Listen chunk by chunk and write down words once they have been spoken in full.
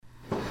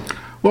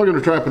Welcome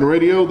to Trapping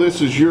Radio. This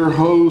is your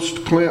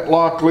host, Clint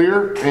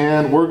Locklear,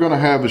 and we're going to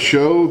have a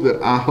show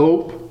that I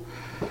hope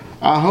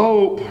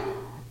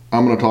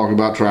I'm going to talk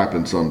about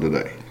trapping some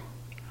today.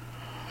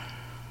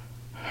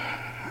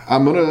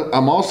 I'm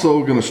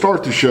also going to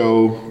start the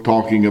show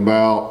talking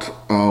about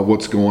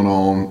what's going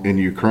on in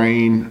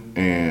Ukraine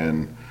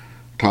and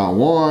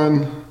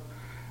Taiwan,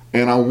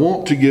 and I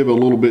want to give a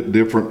little bit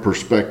different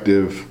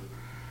perspective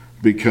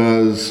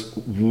because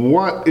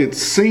what it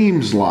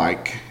seems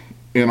like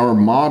in our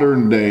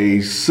modern day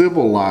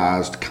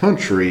civilized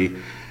country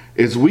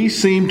is we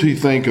seem to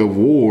think of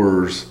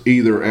wars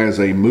either as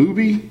a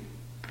movie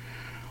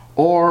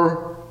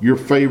or your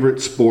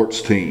favorite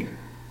sports team.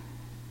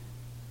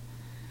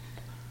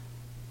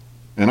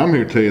 And I'm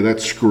here to tell you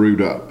that's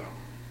screwed up.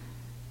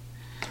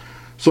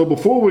 So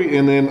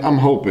I'm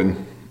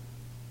hoping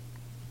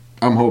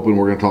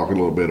we're going to talk a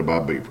little bit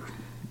about beaver.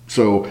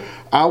 So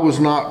I was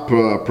not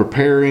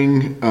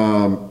preparing.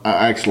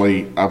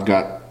 I've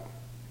got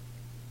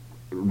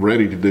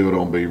ready to do it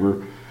on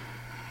beaver.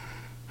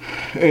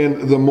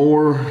 And the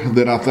more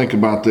that I think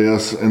about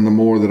this and the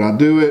more that I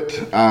do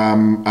it,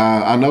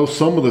 I know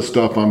some of the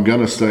stuff I'm going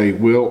to say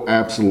will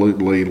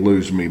absolutely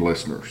lose me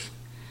listeners.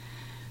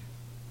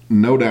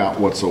 No doubt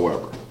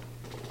whatsoever.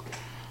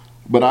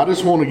 But I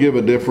just want to give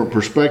a different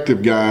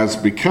perspective, guys,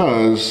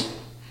 because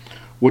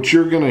what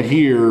you're going to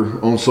hear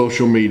on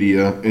social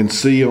media and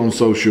see on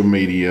social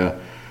media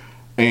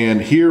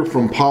and hear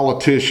from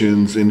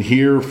politicians and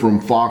hear from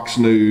Fox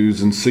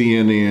News and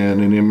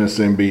CNN and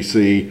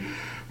MSNBC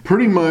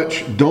pretty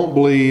much don't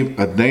believe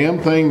a damn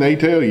thing they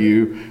tell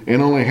you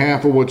and only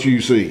half of what you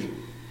see.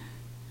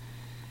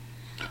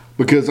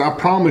 Because I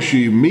promise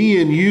you, me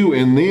and you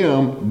and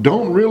them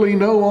don't really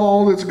know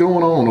all that's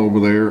going on over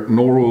there,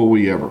 nor will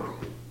we ever.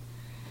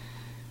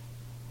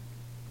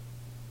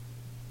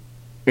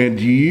 And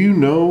do you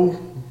know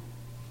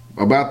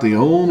about the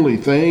only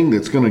thing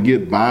that's going to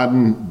get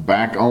Biden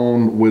back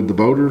on with the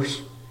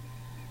voters?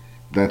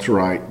 That's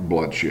right,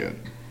 bloodshed.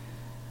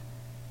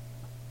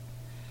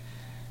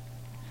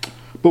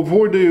 But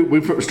before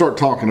we start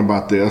talking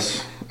about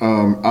this,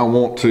 I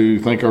want to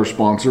thank our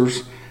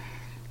sponsors.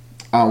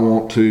 I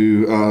want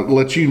to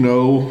let you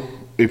know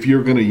if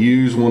you're going to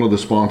use one of the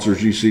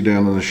sponsors you see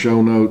down in the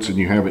show notes and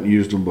you haven't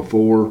used them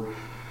before.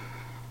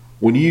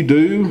 When you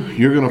do,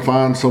 you're going to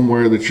find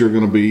somewhere that you're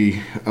going to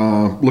be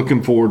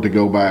looking forward to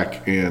go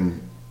back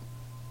and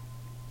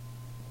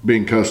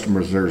being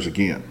customers of theirs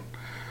again.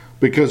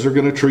 Because they're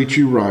going to treat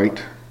you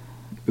right.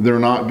 They're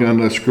not going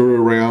to screw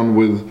around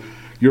with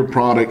your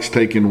products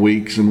taking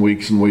weeks and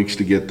weeks and weeks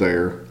to get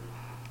there.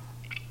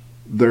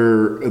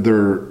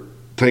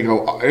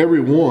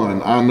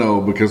 Everyone I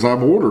know, because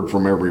I've ordered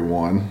from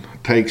everyone,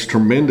 takes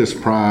tremendous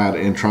pride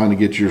in trying to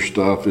get your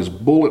stuff as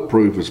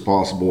bulletproof as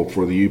possible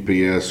for the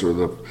UPS or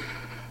the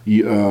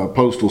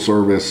Postal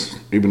Service,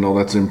 even though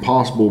that's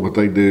impossible, but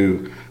they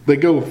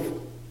go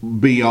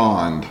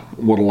beyond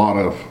what a lot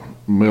of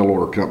mail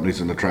order companies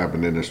in the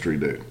trapping industry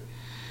do.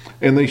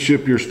 And they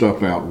ship your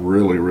stuff out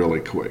really, really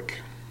quick.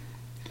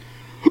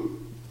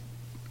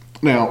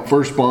 Now,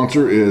 first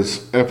sponsor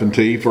is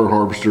F&T Fur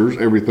Harvesters,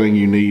 everything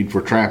you need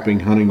for trapping,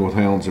 hunting with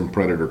hounds, and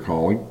predator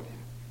calling.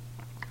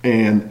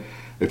 And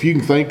if you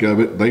can think of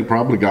it, they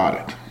probably got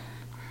it.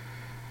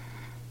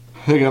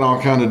 They got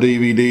all kind of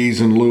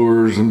DVDs and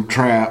lures and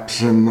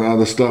traps and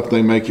the stuff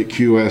they make at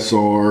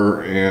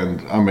QSR.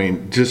 And I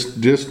mean,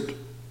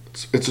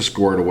 it's a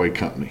squared away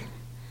company.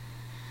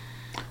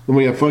 Then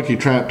we have Funky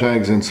Trap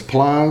Tags and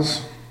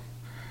Supplies.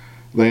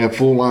 They have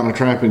full line of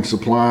trapping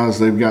supplies.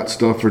 They've got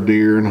stuff for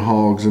deer and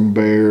hogs and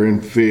bear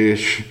and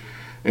fish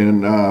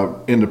and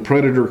into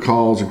predator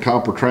calls and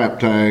copper trap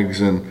tags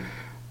and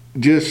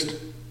just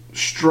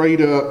straight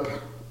up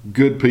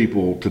good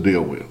people to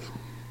deal with.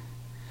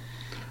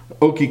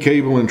 Okie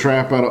Cable and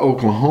Trap out of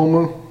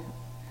Oklahoma.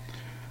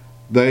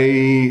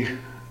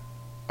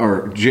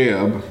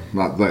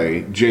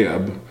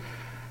 Jeb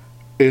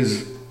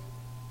is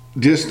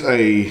just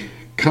a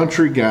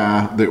country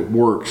guy that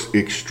works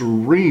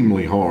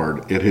extremely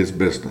hard at his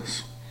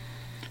business.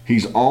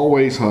 He's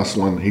always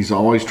hustling. He's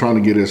always trying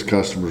to get his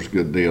customers a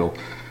good deal.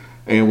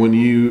 And when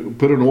you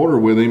put an order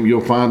with him, you'll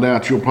find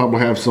out you'll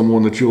probably have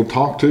someone that you'll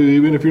talk to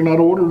even if you're not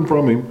ordering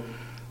from him,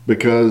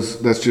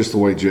 because that's just the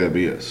way Jeb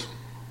is.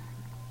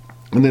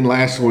 And then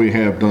lastly, we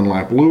have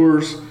Dunlap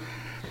Lures.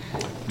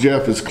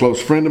 Jeff is a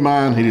close friend of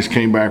mine. He just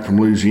came back from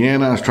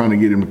Louisiana. I was trying to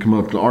get him to come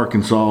up to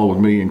Arkansas with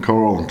me and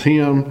Carl and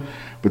Tim,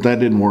 but that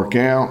didn't work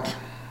out.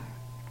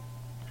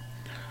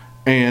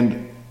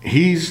 And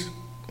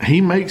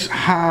he makes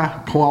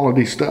high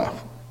quality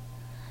stuff.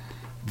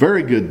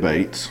 Very good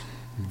baits,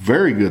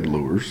 very good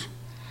lures.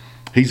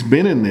 He's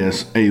been in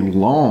this a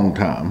long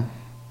time.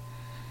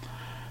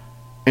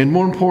 And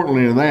more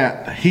importantly than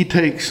that, he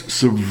takes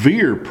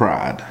severe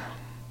pride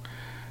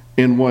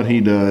in what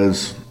he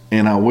does.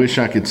 And I wish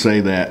I could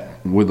say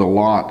that with a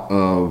lot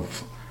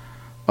of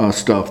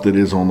stuff that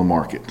is on the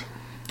market.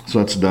 So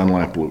that's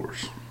Dunlap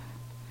Lures.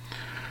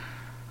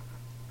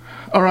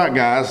 All right,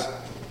 guys.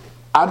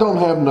 I don't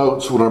have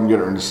notes what I'm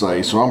getting to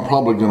say, so I'm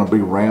probably going to be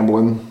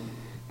rambling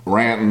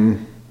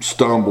ranting,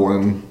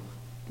 stumbling,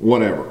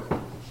 whatever.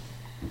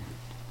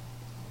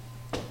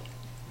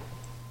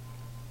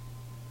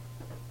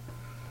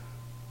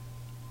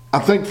 I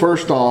think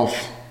first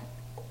off,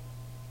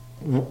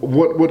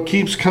 what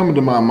keeps coming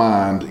to my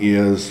mind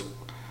is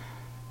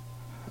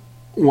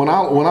when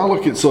I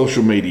look at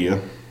social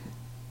media,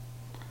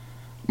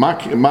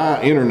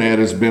 my internet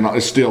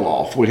is still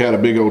off. We had a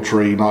big old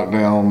tree knock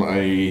down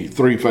a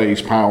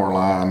 3-phase power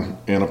line,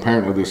 and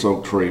apparently this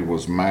oak tree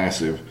was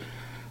massive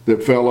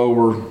that fell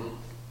over.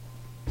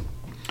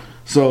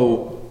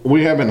 So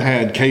we haven't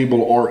had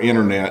cable or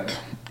internet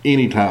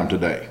anytime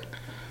today.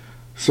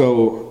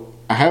 So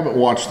I haven't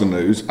watched the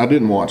news. I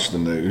didn't watch the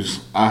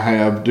news. I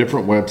have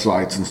different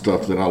websites and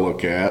stuff that I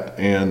look at,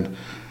 and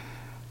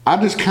I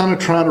just kind of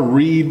try to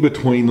read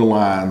between the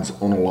lines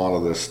on a lot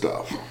of this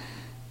stuff.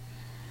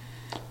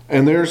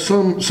 And there's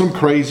some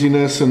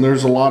craziness, and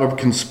there's a lot of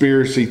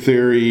conspiracy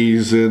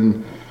theories,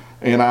 and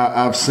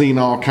I've seen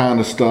all kind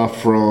of stuff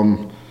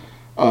from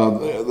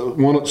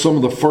some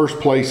of the first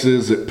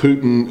places that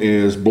Putin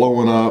is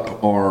blowing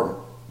up are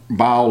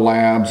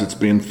biolabs. It's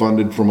being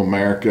funded from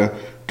America.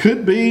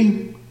 Could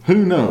be.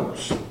 Who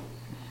knows?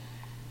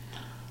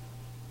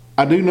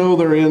 I do know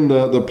they're in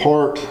the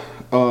part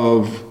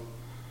of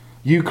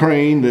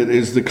Ukraine that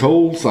is the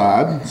cold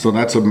side, so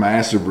that's a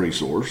massive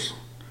resource.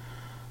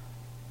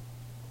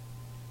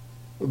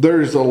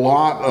 There's a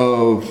lot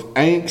of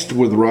angst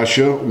with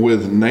Russia,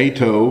 with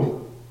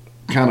NATO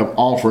kind of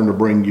offering to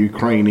bring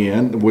Ukraine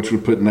in, which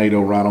would put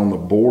NATO right on the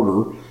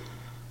border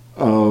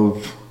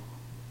of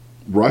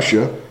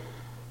Russia.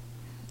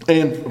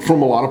 And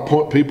from a lot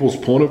of people's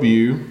point of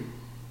view,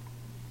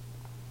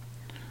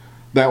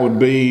 that would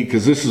be,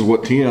 because this is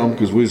what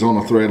because we was on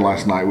a thread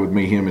last night with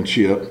me, him, and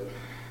Chip.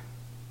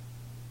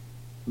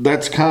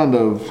 That's kind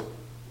of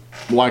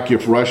like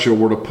if Russia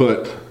were to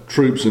put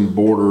troops in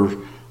border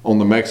on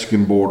the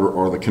Mexican border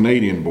or the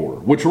Canadian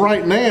border, which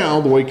right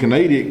now, the way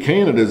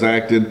Canada's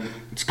acted,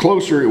 it's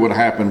closer it would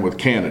happen with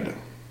Canada.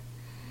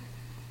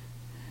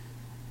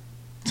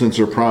 Since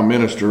their prime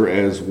minister,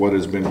 as what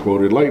has been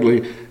quoted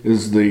lately,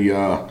 is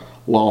the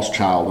lost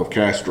child of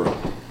Castro.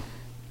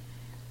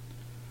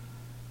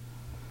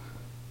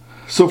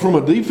 So from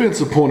a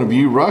defensive point of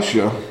view,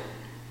 Russia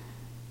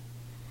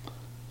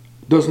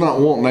does not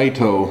want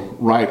NATO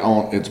right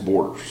on its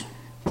borders.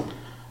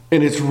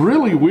 And it's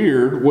really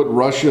weird what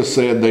Russia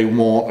said they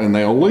want, and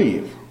they'll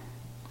leave.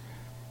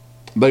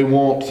 They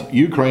want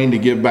Ukraine to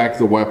give back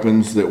the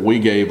weapons that we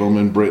gave them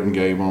and Britain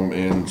gave them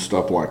and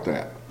stuff like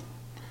that.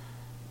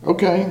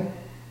 Okay.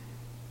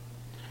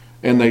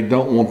 And they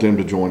don't want them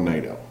to join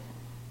NATO.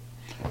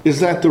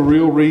 Is that the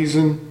real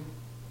reason?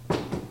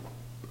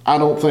 I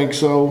don't think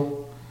so.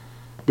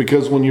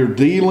 Because when you're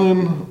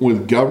dealing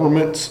with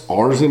governments,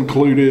 ours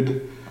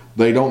included,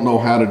 they don't know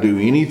how to do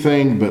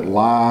anything but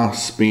lie,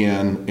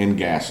 spin, and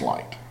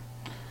gaslight.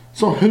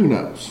 So who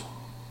knows?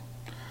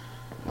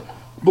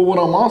 But what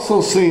I'm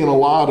also seeing a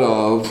lot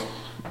of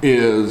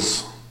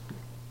is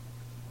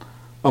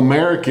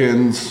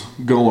Americans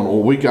going,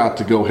 well, we got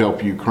to go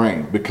help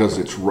Ukraine because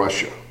it's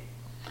Russia.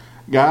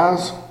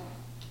 Guys,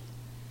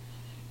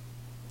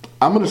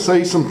 I'm going to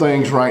say some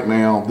things right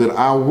now that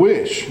I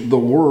wish the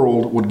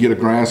world would get a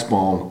grasp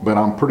on, but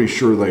I'm pretty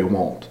sure they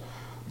won't.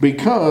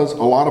 Because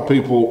a lot of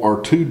people are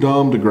too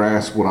dumb to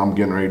grasp what I'm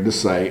getting ready to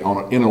say on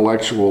an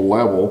intellectual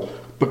level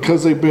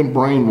because they've been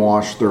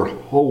brainwashed their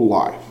whole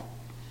life.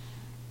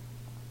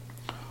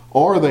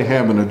 Or they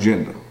have an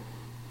agenda.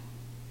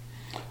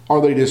 Or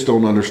they just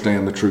don't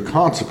understand the true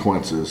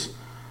consequences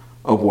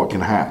of what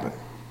can happen.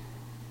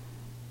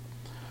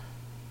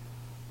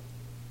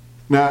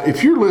 Now,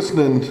 if you're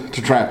listening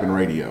to Trapping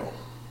Radio,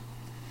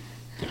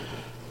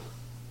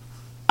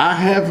 I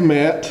have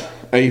met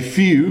a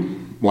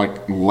few,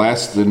 like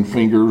less than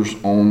fingers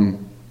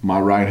on my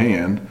right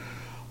hand,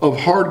 of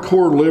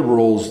hardcore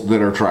liberals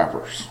that are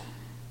trappers.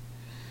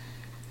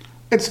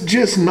 It's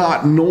just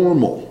not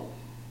normal.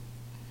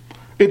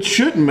 It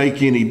shouldn't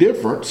make any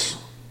difference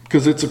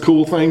because it's a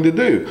cool thing to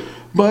do.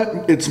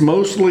 But it's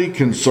mostly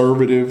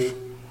conservative,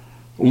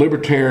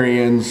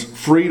 libertarians,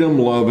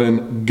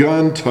 freedom-loving,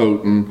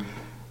 gun-toting,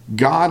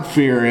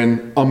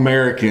 God-fearing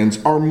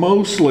Americans are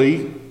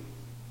mostly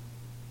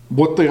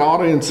what the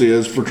audience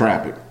is for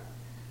trapping.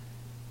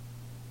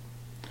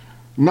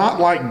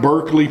 Not like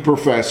Berkeley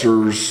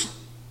professors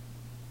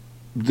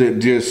that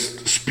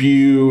just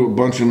spew a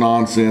bunch of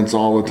nonsense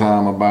all the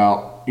time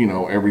about,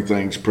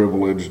 everything's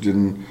privileged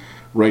and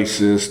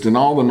racist and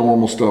all the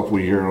normal stuff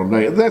we hear all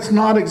day. That's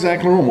not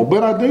exactly normal,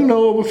 but I do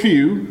know of a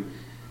few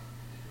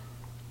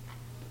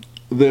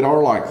that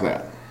are like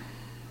that.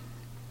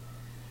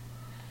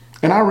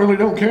 And I really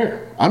don't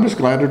care. I'm just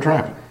glad they're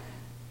trapping.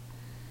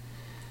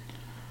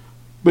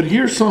 But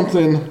here's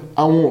something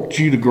I want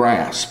you to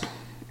grasp,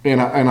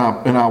 and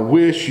I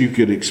wish you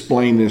could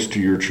explain this to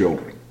your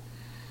children.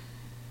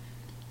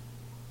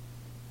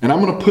 And I'm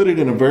going to put it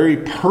in a very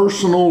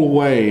personal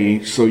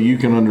way so you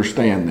can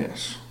understand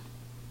this.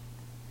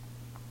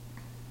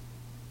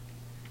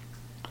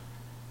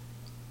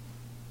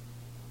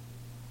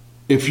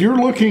 If you're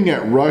looking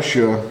at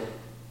Russia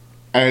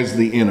as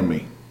the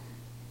enemy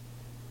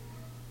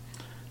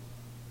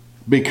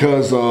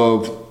because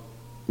of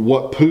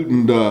what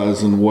Putin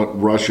does and what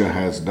Russia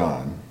has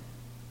done,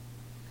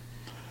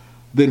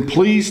 then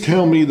please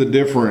tell me the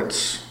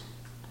difference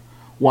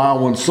why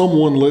when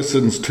someone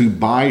listens to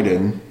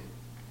Biden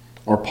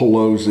or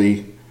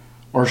Pelosi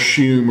or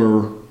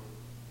Schumer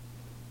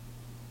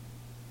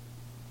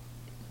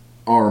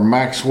or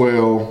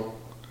Maxwell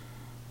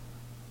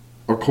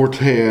or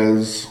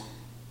Cortez,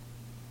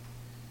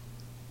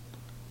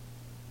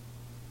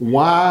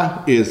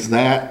 why is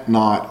that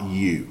not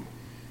you?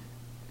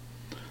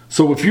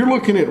 So if you're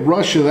looking at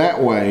Russia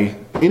that way,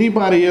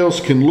 anybody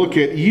else can look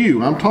at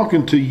you. I'm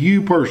talking to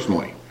you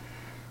personally.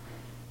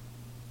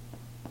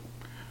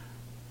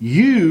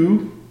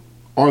 You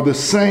are the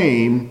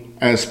same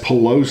as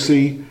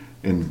Pelosi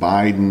and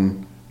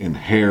Biden and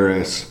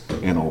Harris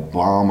and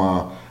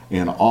Obama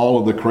and all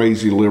of the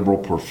crazy liberal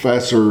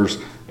professors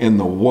and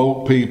the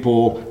woke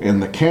people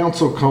and the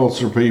council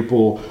culture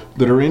people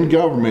that are in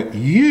government.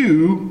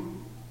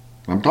 You,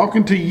 I'm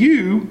talking to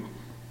you,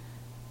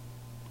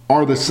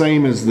 are the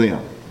same as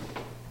them.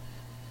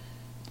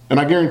 And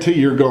I guarantee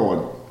you're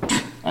going,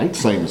 I ain't the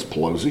same as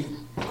Pelosi,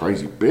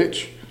 crazy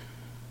bitch.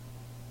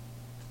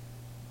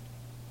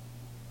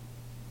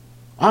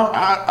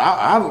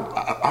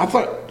 I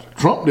thought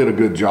Trump did a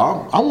good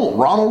job. I want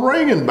Ronald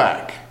Reagan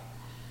back.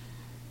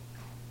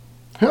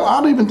 Hell,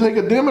 I'd even take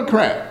a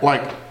Democrat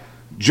like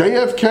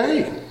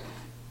JFK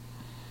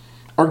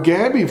or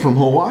Gabby from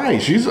Hawaii.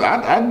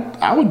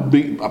 I would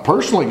be,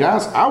 personally,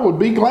 guys, I would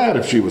be glad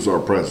if she was our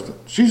president.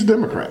 She's a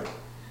Democrat.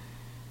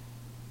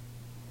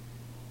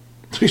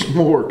 She's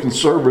more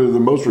conservative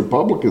than most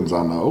Republicans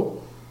I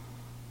know.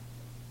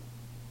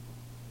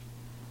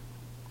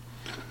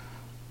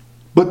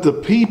 But the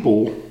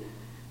people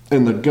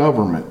and the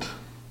government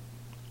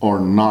are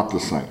not the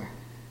same.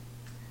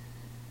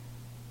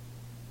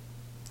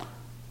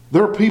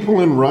 There are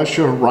people in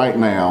Russia right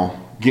now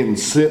getting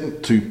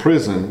sent to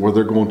prison where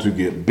they're going to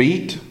get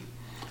beat.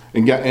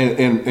 And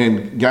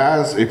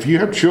guys, if you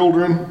have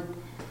children,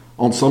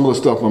 on some of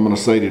the stuff I'm going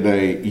to say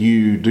today,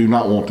 you do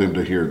not want them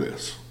to hear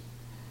this.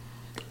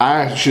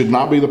 I should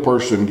not be the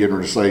person getting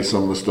ready to say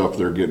some of the stuff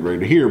they're getting ready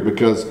to hear,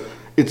 because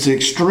it's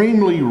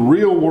extremely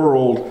real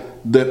world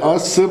that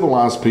us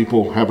civilized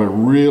people have a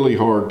really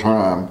hard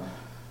time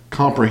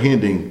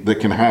comprehending that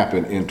can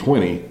happen in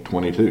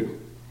 2022.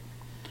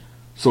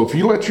 So if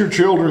you let your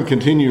children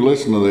continue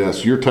listening to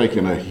this, you're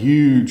taking a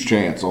huge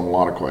chance on a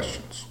lot of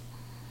questions.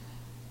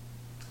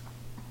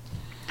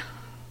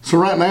 So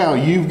right now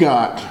you've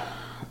got,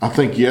 I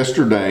think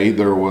yesterday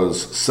there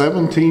was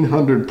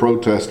 1,700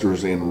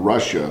 protesters in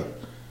Russia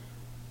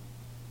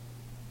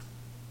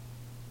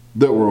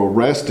that were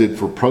arrested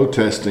for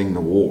protesting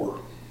the war.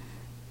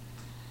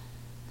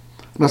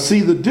 Now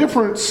see, the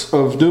difference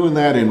of doing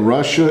that in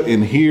Russia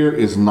and here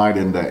is night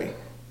and day.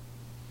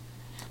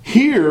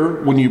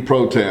 Here, when you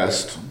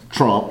protest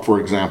Trump,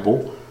 for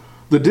example,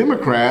 the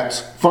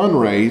Democrats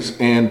fundraise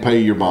and pay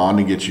your bond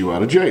and get you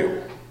out of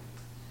jail.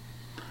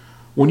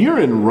 When you're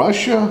in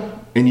Russia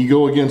and you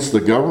go against the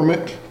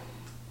government,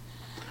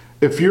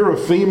 if you're a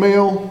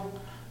female,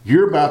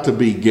 you're about to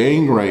be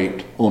gang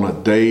raped on a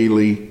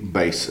daily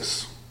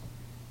basis.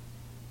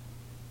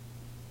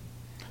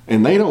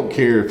 And they don't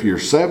care if you're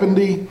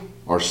 70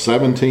 or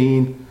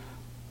 17.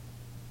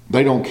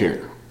 They don't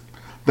care.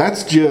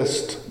 That's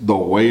just the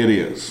way it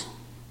is.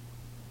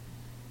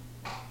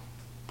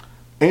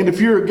 And if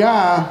you're a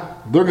guy,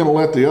 they're going to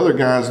let the other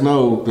guys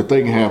know that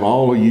they can have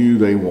all of you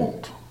they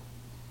want.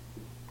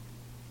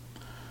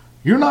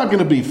 You're not going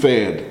to be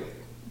fed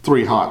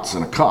 3 hots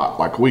and a cot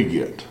like we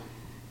get.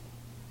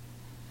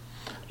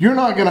 You're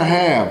not going to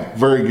have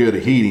very good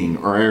heating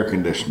or air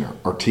conditioner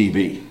or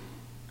TV.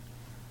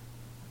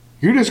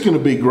 You're just going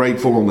to be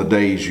grateful on the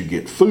days you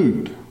get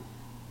food.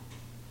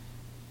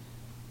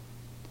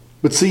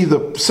 But see, the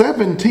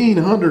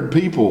 1,700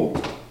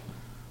 people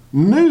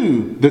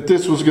knew that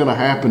this was going to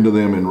happen to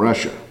them in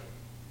Russia.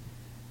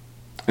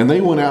 And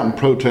they went out and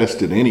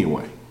protested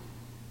anyway.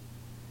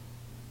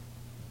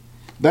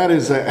 That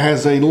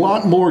has a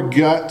lot more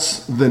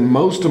guts than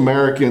most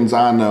Americans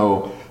I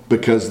know,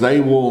 because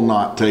they will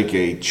not take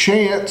a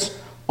chance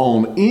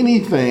on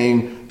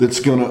anything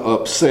that's going to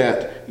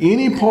upset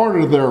any part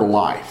of their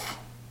life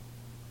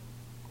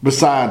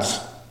besides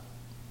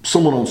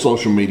someone on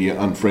social media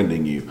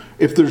unfriending you.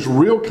 If there's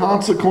real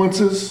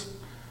consequences,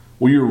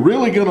 well, you're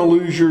really going to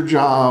lose your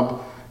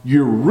job,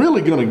 you're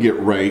really going to get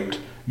raped,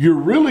 you're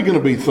really going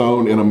to be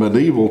thrown in a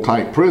medieval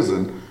type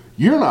prison,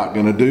 you're not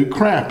going to do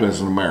crap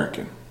as an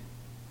American.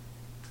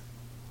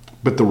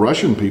 But the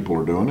Russian people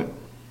are doing it.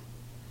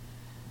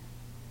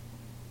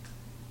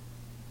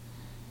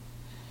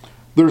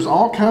 There's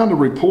all kinds of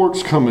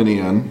reports coming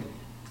in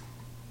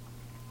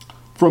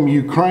from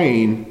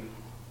Ukraine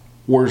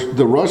where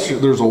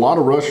there's a lot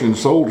of Russian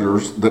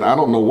soldiers that I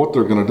don't know what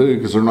they're going to do,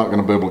 because they're not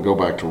going to be able to go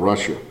back to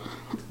Russia.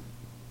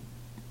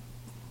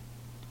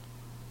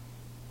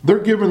 They're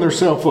giving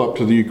themselves up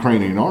to the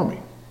Ukrainian army.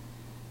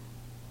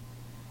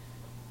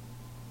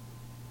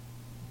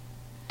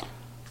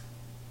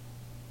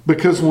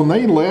 Because when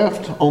they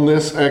left on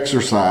this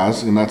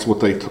exercise, and that's what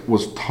they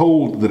was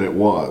told that it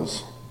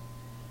was,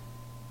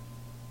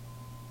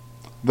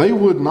 they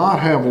would not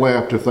have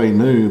left if they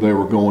knew they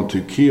were going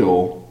to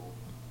kill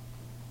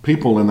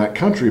people in that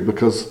country,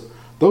 because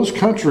those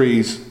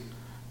countries,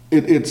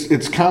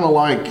 it's kind of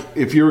like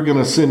if you're going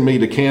to send me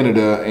to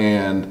Canada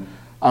and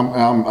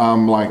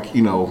I'm like,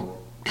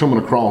 coming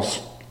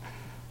across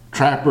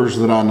trappers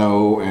that I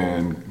know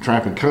and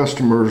trapping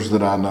customers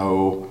that I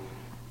know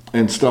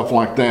and stuff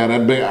like that. I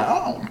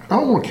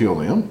don't want to kill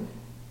them.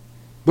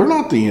 They're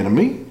not the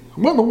enemy.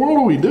 What in the world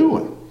are we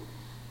doing?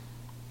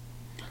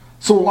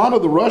 So a lot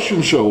of the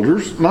Russian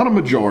soldiers, not a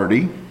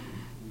majority,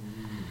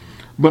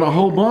 but a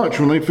whole bunch,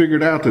 when they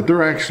figured out that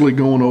they're actually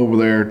going over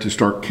there to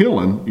start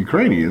killing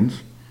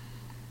Ukrainians,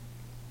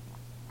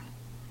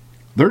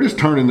 they're just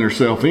turning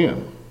themselves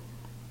in.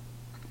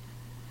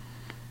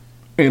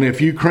 And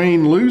if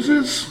Ukraine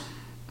loses,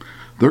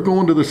 they're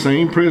going to the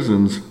same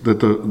prisons that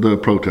the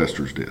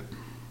protesters did.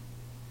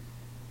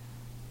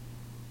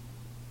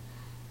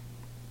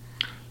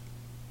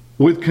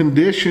 With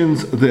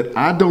conditions that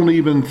I don't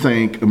even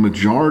think a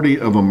majority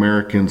of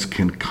Americans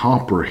can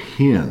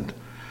comprehend,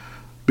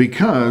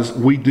 because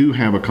we do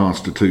have a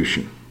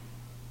constitution.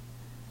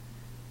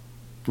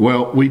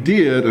 Well, we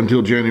did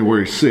until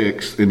January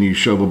 6th, and you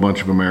shove a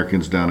bunch of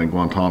Americans down in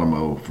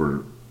Guantanamo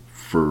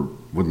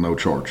with no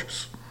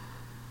charges.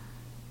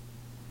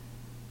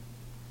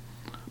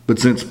 But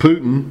since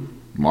Putin,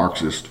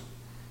 Marxist,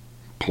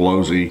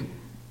 Pelosi,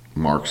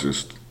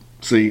 Marxist,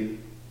 see,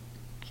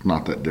 it's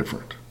not that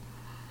different.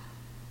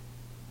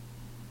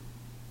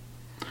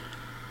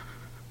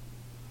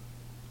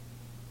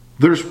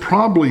 There's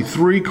probably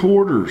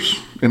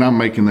 3/4, and I'm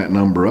making that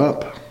number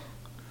up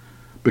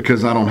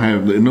because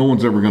no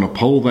one's ever going to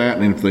poll that,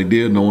 and if they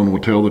did, no one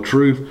would tell the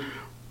truth.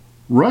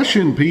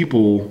 Russian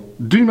people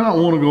do not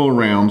want to go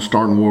around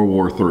starting World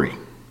War III.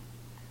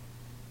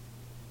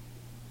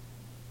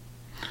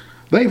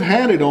 They've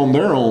had it on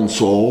their own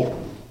soil.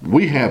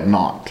 We have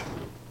not.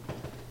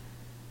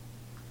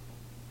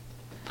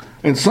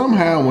 And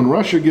somehow when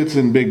Russia gets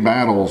in big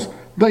battles,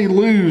 they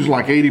lose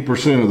like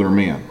 80% of their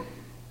men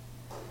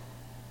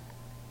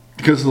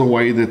because of the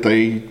way that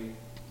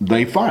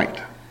they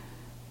fight.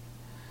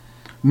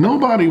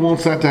 Nobody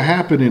wants that to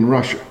happen in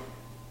Russia.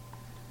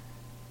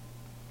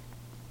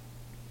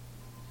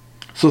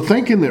 So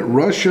thinking that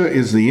Russia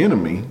is the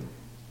enemy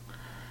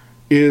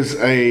is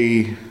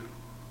a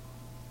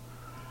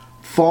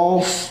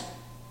false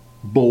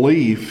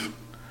belief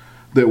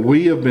that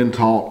we have been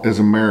taught as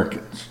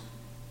Americans.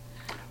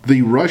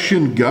 The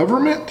Russian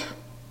government,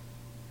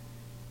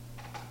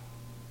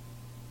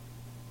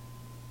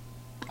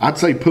 I'd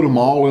say put them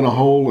all in a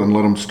hole and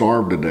let them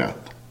starve to death.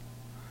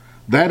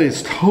 That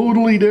is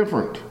totally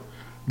different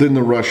than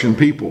the Russian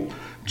people.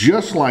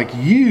 Just like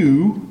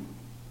you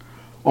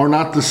are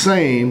not the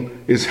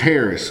same as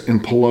Harris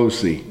and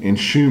Pelosi and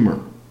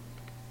Schumer.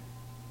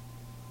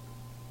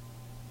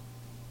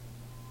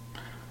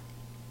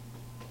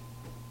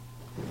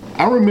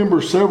 I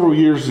remember several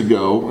years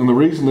ago, and the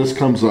reason this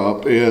comes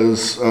up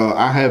is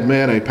I have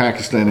met a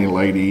Pakistani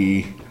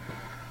lady,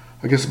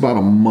 I guess about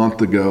a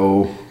month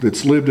ago,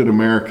 that's lived in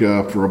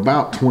America for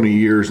about 20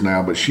 years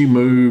now, but she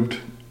moved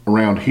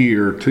around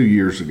here 2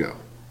 years ago.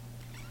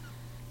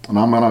 And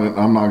I'm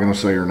not going to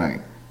say her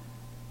name.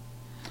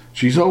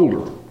 She's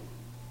older.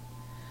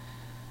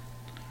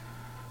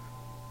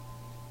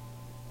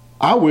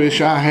 I wish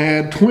I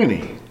had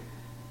 20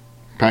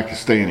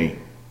 Pakistani,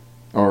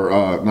 or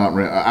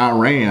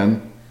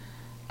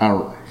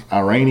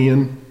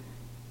Iranian,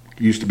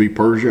 used to be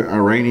Persia,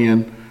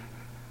 Iranian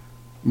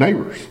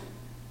neighbors.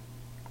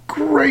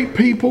 Great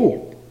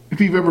people, if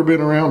you've ever been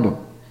around them.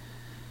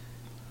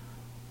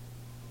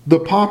 The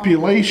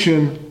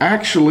population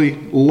actually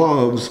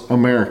loves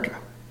America.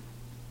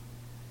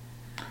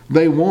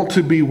 They want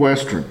to be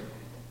Western.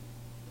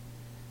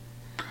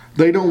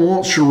 They don't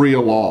want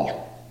Sharia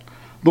law.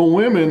 The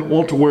women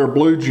want to wear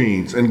blue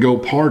jeans and go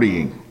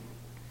partying.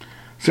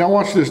 See, I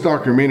watched this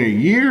documentary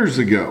years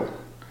ago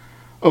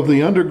of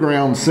the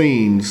underground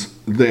scenes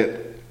that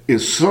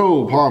is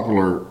so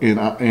popular in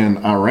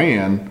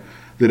Iran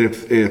that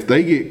if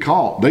they get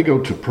caught, they go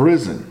to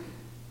prison.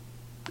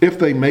 If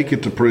they make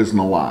it to prison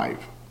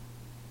alive.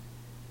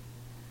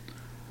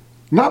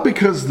 Not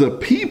because the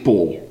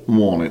people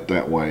want it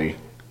that way,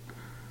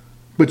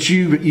 but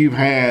you've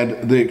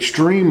had the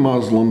extreme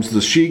Muslims,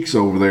 the sheiks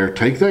over there,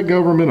 take that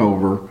government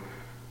over,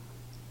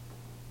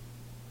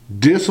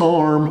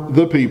 disarm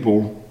the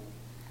people,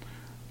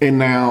 and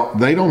now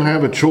they don't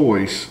have a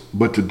choice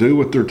but to do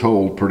what they're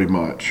told pretty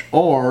much.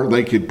 Or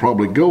they could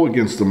probably go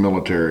against the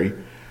military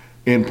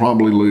and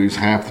probably lose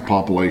half the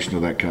population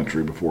of that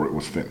country before it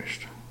was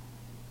finished.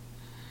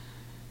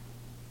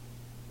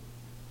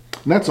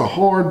 And that's a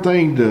hard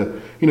thing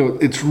to,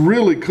 it's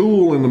really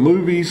cool in the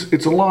movies.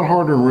 It's a lot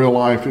harder in real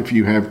life if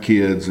you have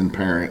kids and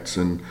parents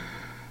and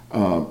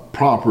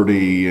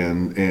property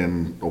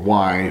and a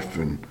wife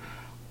and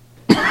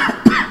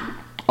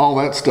all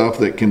that stuff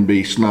that can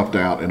be snuffed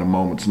out in a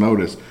moment's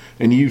notice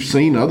And you've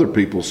seen other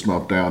people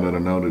snuffed out at a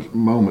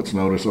moment's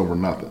notice over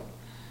nothing.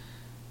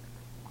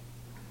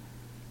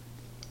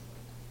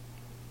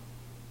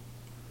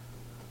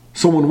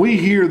 So when we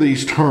hear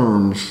these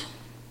terms,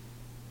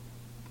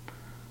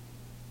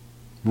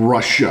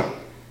 Russia,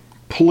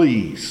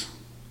 please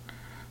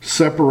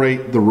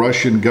separate the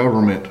Russian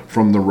government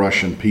from the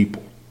Russian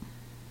people.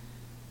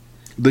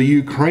 The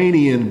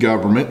Ukrainian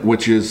government,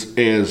 which is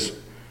as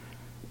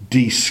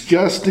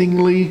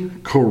disgustingly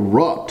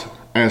corrupt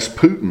as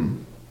Putin,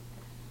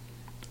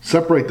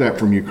 separate that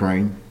from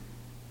Ukraine.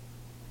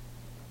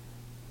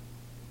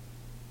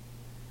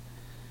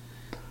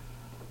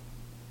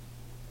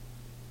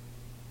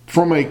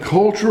 From a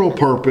cultural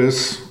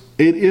purpose,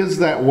 it is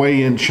that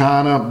way in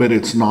China, but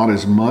it's not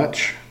as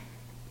much.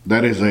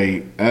 That is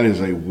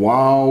a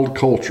wild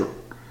culture,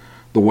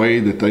 the way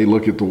that they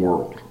look at the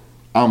world.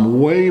 I'm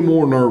way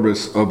more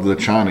nervous of the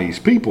Chinese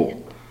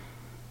people,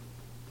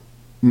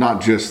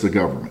 not just the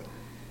government.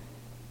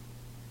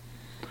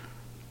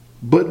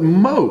 But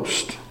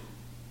most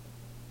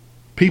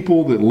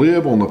people that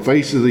live on the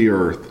face of the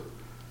earth,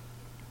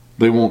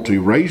 they want to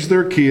raise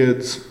their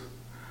kids,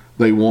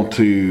 they want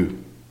to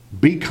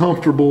be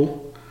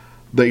comfortable,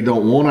 they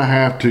don't want to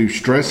have to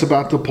stress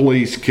about the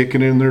police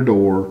kicking in their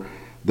door,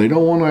 they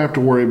don't want to have to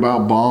worry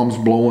about bombs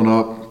blowing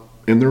up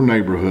in their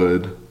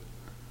neighborhood,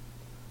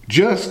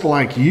 just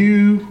like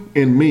you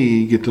and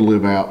me get to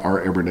live out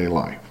our everyday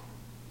life.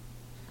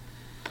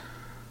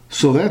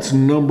 So that's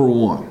number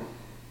one.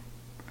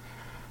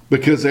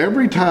 Because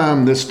every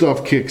time this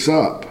stuff kicks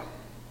up,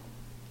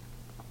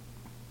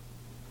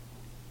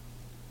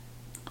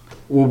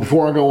 well,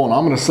 before I go on,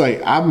 I'm going to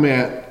say I've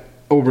met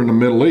over in the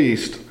Middle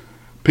East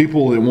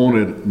people that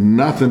wanted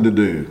nothing to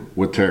do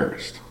with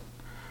terrorists.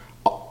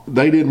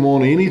 They didn't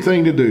want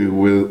anything to do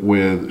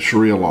with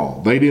Sharia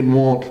law. They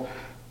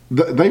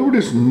were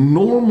just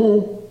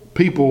normal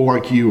people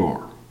like you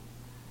are.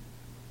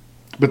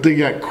 But they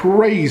got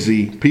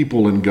crazy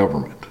people in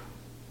government.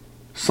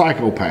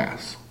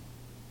 Psychopaths.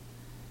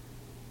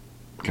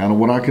 Kind of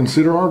what I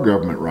consider our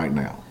government right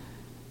now.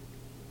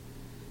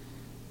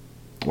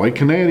 The way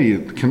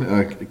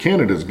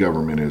Canada's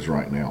government is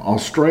right now.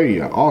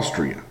 Australia,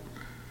 Austria,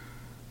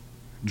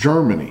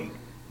 Germany,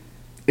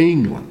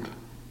 England.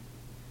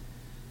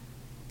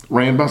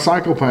 Ran by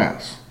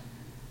psychopaths.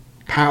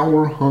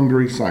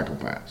 Power-hungry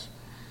psychopaths.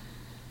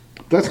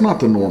 That's not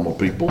the normal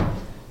people.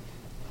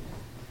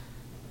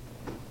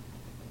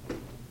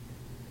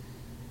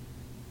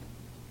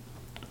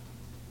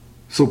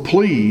 So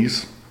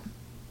please,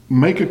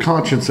 make a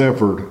conscious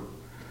effort.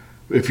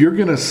 If you're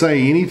going to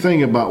say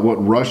anything about what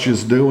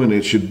Russia's doing,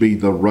 it should be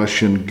the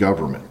Russian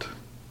government.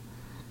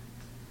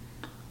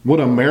 What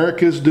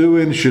America's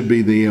doing should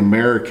be the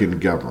American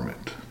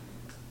government.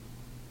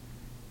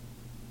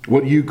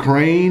 What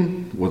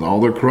Ukraine, with all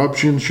their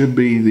corruption, should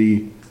be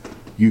the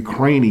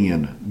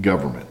Ukrainian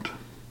government.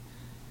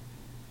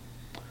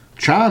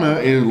 China,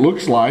 it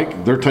looks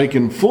like they're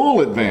taking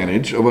full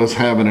advantage of us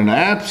having an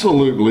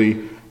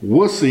absolutely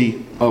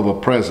wussy of a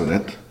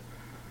president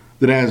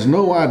that has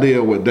no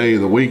idea what day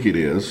of the week it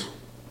is.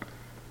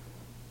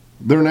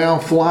 They're now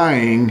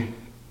flying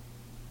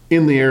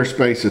in the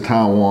airspace of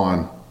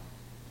Taiwan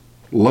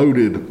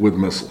loaded with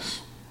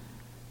missiles.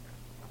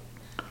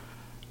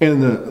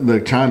 And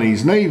the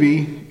Chinese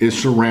Navy is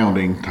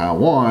surrounding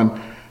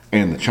Taiwan,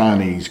 and the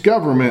Chinese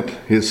government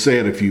has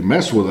said if you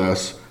mess with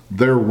us,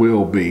 there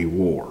will be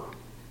war.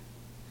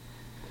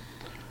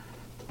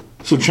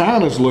 So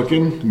China's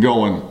looking,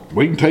 going,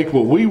 we can take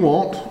what we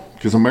want,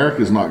 because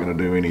America's not going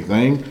to do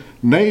anything.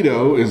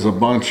 NATO is a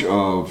bunch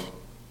of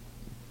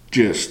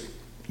just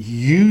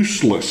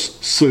useless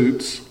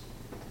suits.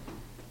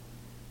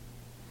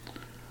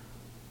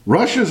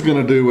 Russia's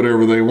going to do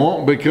whatever they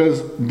want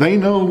because they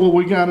know what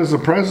we got as a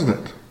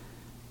president.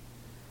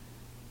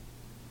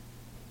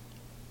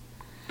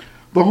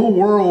 The whole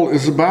world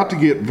is about to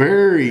get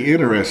very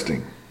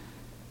interesting.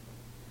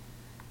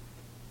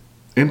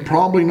 And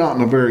probably not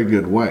in a very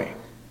good way.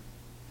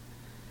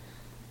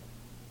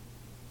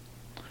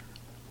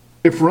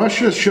 If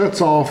Russia shuts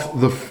off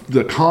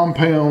the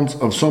compounds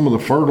of some of the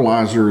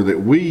fertilizer that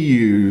we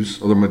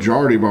use, or the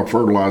majority of our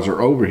fertilizer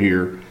over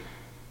here,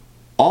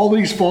 all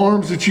these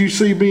farms that you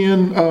see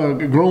being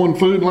growing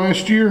food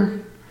last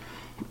year,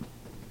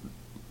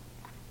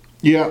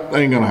 yeah,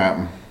 ain't going to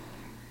happen.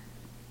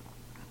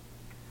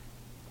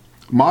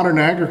 Modern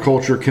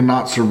agriculture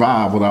cannot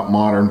survive without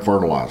modern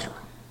fertilizer.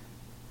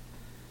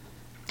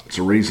 It's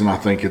a reason I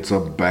think it's a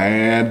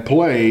bad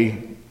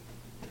play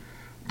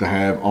to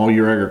have all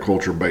your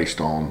agriculture based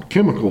on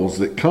chemicals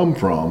that come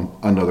from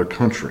another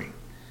country.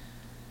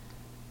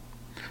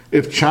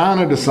 If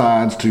China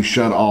decides to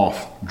shut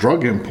off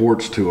drug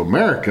imports to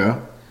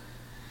America,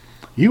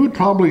 you would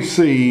probably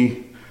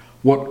see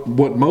what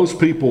most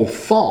people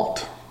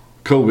thought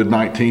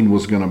COVID-19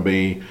 was going to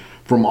be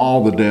from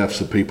all the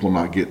deaths of people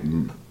not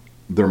getting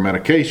their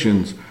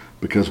medications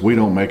because we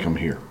don't make them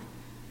here.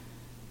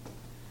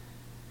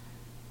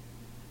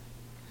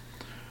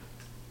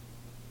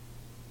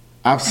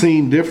 I've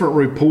seen different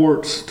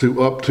reports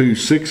to up to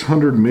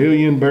 600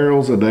 million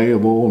barrels a day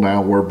of oil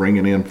now we're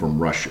bringing in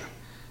from Russia.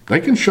 They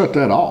can shut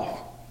that off.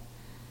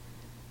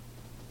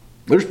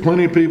 There's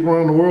plenty of people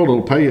around the world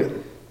that'll pay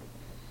it.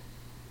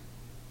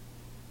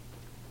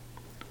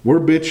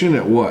 We're bitching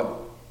at what?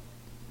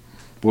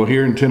 Well,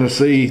 here in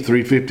Tennessee,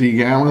 $3.50 a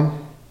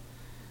gallon.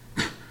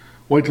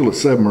 Wait till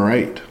it's 7 or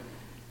 8.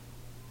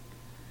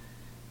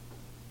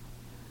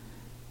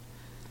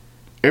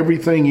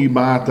 Everything you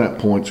buy at that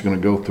point is going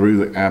to go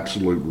through the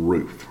absolute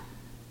roof.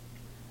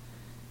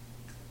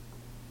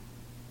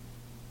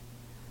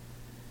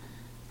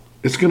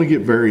 It's going to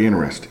get very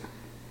interesting.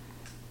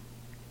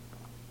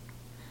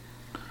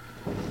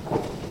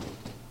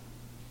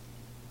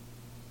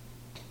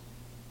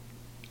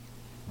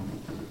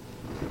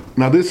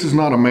 Now, this is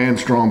not a Man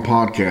Strong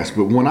podcast,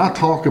 but when I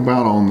talk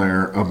about on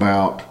there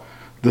about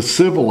the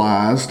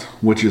civilized,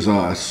 which is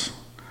us,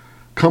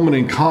 coming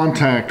in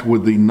contact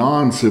with the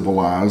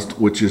non-civilized,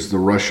 which is the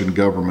Russian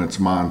government's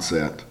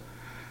mindset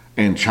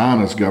and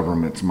China's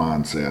government's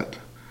mindset,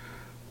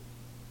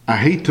 I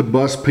hate to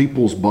bust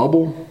people's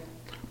bubble,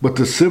 but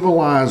the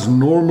civilized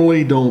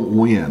normally don't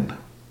win.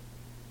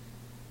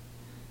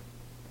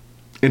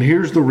 And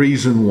here's the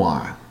reason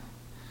why.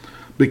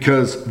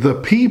 Because the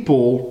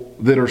people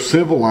that are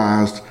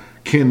civilized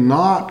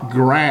cannot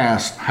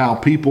grasp how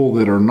people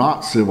that are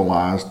not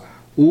civilized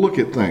look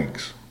at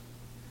things.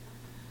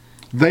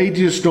 They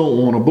just don't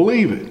want to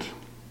believe it.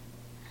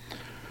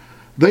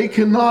 They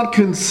cannot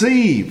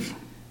conceive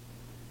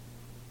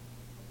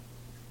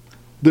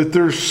that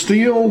there's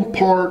still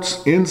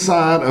parts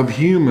inside of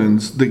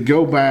humans that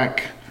go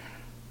back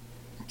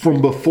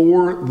from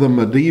before the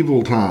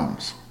medieval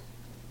times,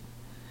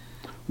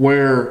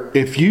 where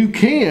if you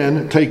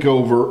can take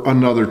over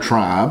another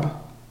tribe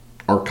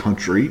or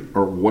country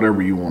or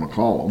whatever you want to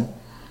call them,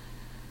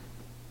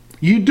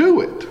 you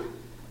do it.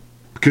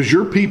 Because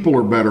your people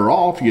are better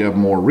off, you have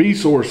more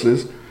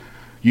resources,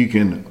 you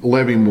can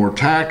levy more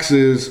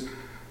taxes,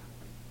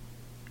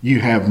 you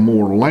have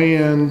more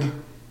land,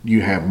 you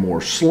have more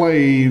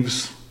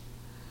slaves.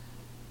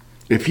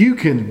 If you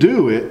can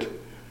do it,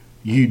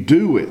 you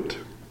do it.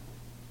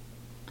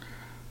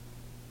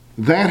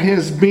 That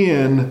has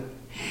been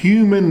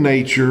human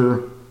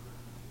nature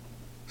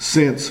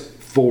since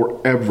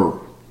forever.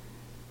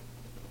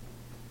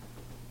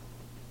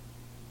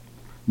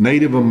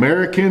 Native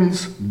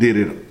Americans did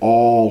it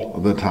all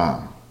the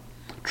time.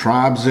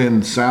 Tribes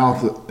in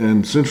South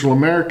and Central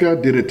America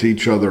did it to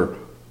each other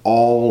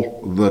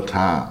all the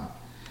time.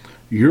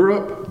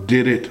 Europe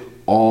did it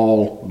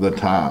all the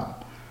time.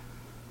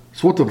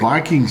 It's what the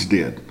Vikings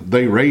did.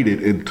 They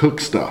raided and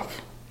took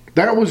stuff.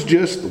 That was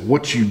just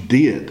what you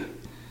did.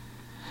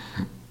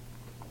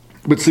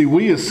 But see,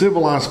 we as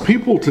civilized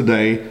people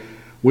today,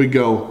 we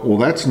go, well,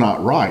 that's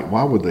not right.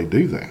 Why would they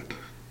do that?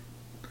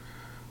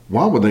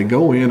 Why would they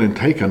go in and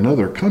take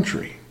another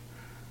country?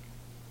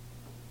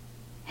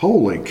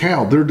 Holy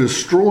cow, they're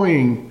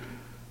destroying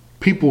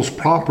people's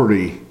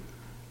property,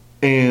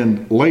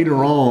 and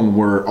later on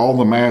where all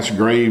the mass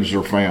graves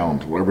are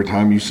found, every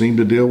time you seem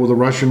to deal with the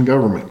Russian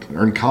government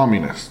or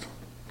communist.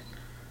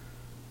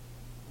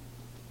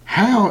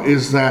 How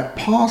is that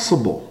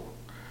possible?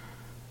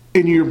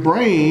 In your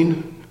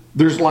brain,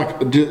 there's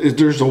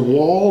a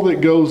wall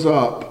that goes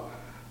up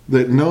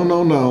that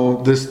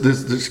no,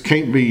 this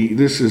can't be,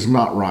 this is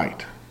not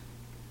right.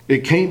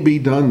 It can't be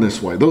done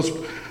this way.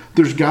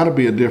 There's got to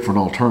be a different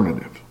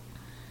alternative.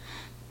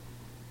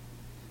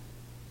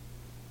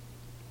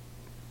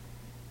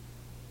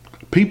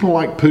 People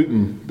like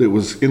Putin that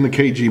was in the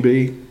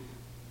KGB,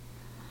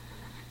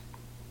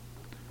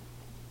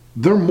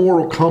 their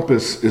moral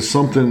compass is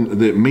something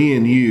that me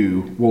and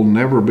you will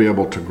never be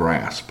able to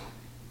grasp.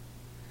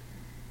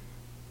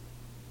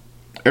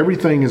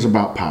 Everything is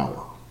about power.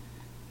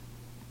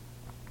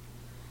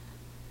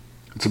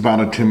 It's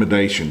about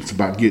intimidation. It's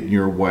about getting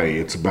your way.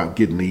 It's about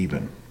getting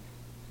even.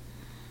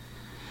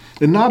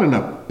 And not in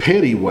a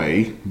petty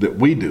way that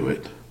we do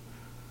it,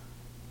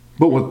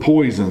 but with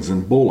poisons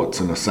and bullets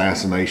and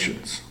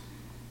assassinations,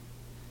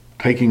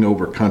 taking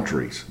over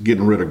countries,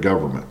 getting rid of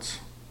governments,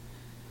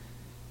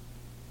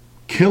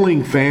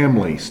 killing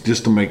families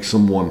just to make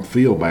someone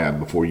feel bad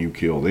before you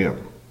kill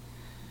them.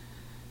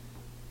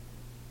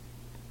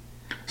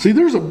 See,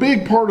 there's a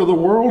big part of the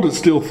world that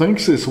still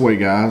thinks this way,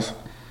 guys.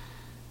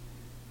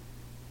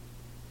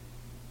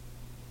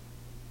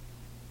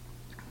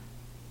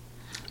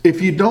 If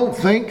you don't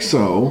think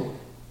so,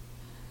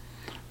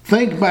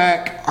 think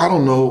back, I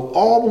don't know,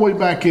 all the way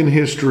back in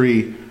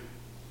history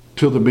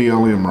to the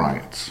BLM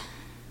riots.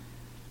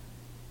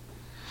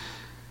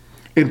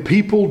 And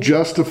people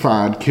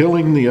justified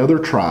killing the other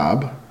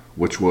tribe,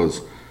 which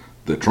was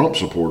the Trump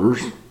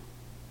supporters,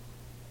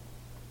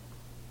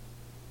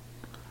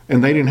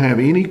 and they didn't have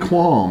any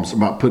qualms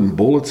about putting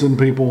bullets in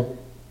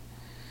people,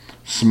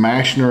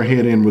 smashing their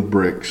head in with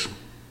bricks,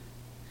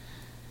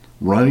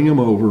 running them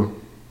over,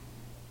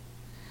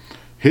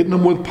 hitting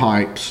them with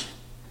pipes,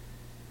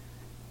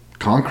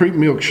 concrete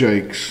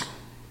milkshakes,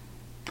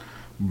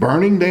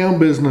 burning down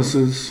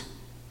businesses,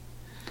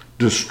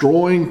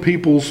 destroying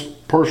people's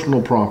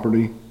personal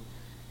property,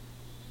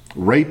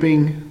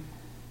 raping,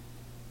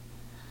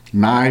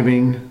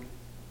 knifing.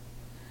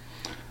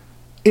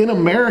 In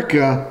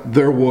America,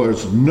 there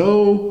was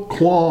no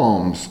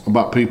qualms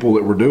about people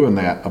that were doing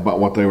that, about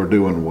what they were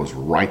doing was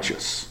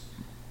righteous.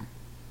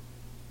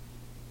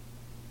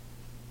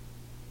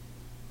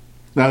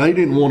 Now, they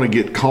didn't want to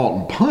get caught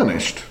and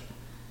punished,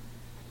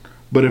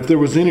 but if there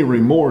was any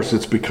remorse,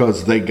 it's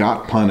because they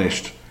got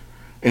punished,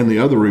 and the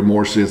other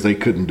remorse is they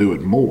couldn't do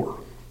it more.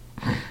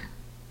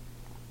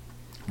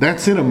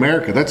 That's in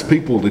America. That's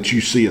people that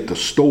you see at the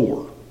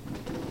store.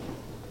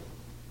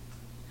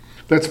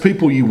 That's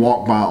people you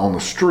walk by on the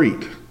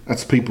street.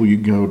 That's people you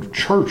go to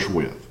church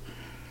with.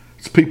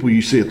 It's people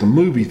you see at the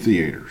movie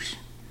theaters.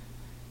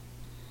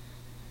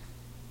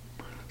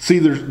 See,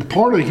 there's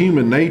part of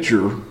human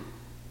nature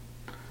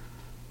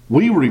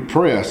we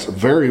repress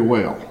very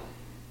well.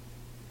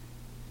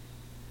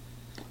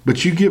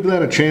 But you give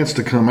that a chance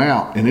to come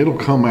out, and it'll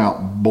come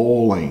out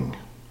boiling.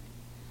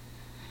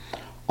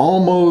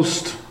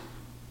 Almost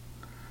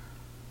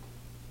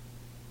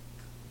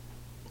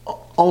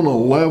on a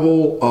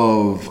level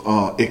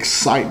of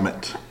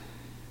excitement.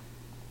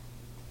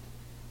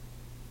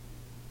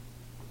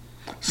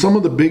 Some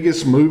of the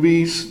biggest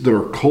movies that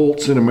are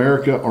cults in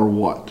America are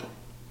what?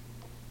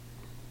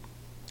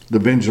 The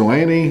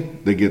vigilante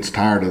that gets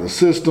tired of the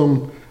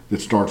system,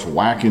 that starts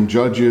whacking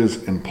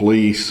judges and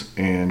police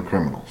and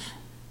criminals.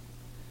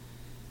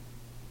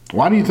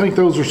 Why do you think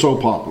those are so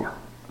popular?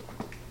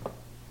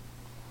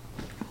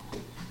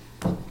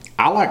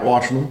 I like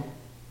watching them.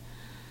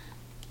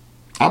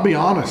 I'll be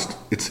honest,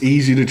 it's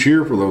easy to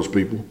cheer for those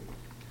people.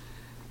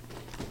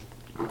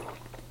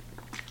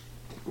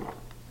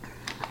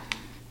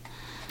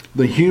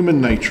 The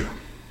human nature.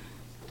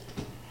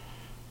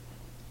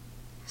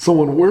 So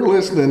when we're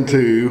listening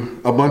to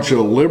a bunch of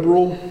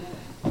liberal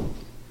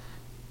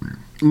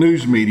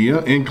news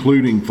media,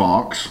 including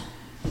Fox,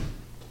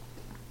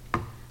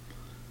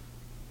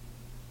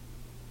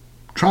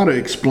 try to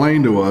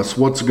explain to us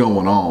what's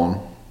going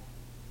on,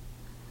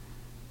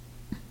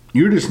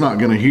 you're just not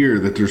going to hear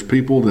that there's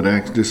people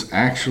that just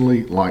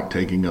actually like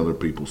taking other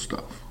people's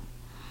stuff.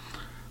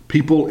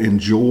 People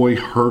enjoy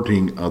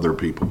hurting other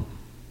people.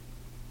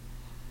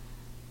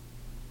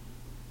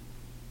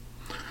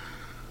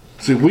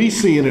 See, we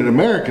see it in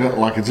America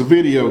like it's a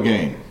video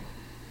game,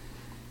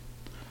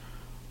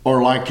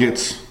 or like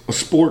it's a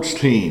sports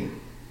team.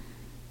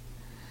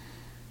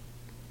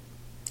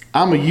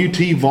 I'm a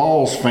UT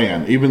Vols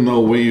fan, even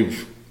though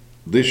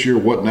this year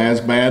wasn't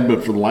as bad,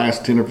 but for the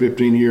last 10 or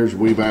 15 years,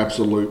 we've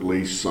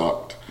absolutely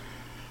sucked.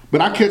 But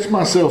I catch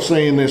myself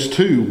saying this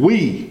too,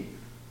 we.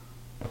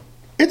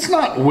 It's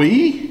not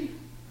we.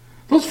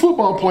 Those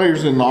football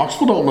players in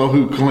Knoxville don't know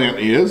who Clint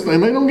is,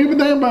 and they don't give a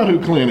damn about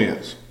who Clint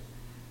is.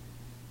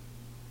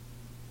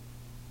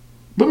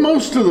 But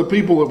most of the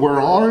people that wear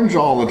orange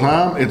all the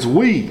time, it's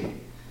we.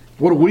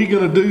 What are we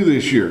going to do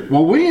this year?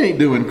 Well, we ain't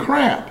doing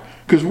crap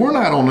because we're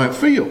not on that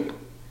field.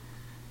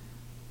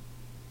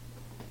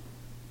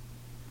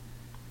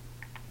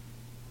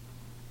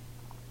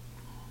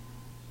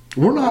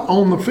 We're not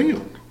on the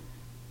field.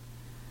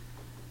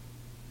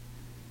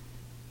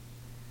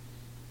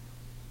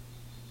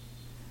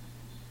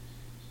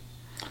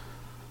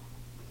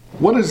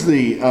 What is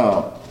the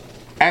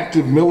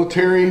active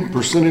military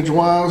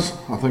percentage-wise?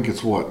 I think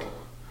it's what?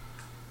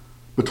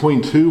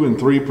 Between 2 and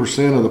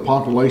 3% of the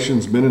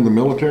population's been in the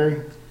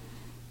military.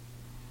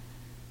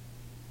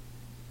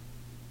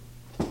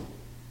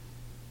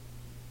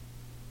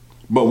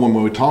 But when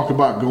we talk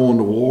about going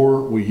to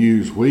war, we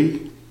use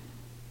we.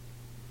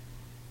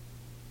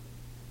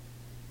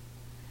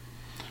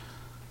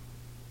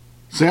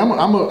 See, I'm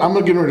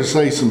getting ready to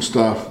say some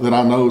stuff that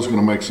I know is going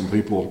to make some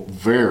people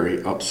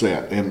very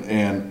upset, and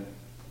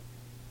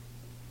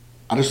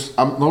the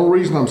only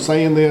reason I'm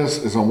saying this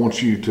is I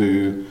want you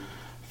to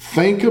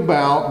think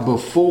about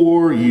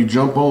before you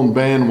jump on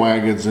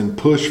bandwagons and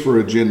push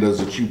for agendas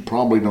that you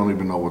probably don't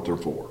even know what they're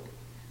for.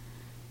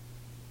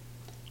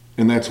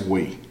 And that's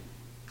we.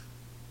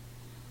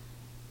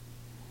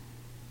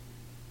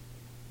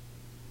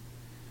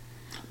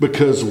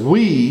 Because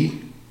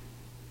we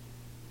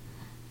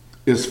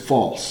is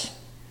false.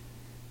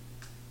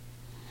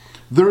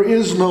 There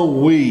is no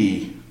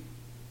we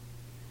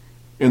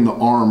in the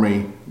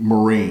Army,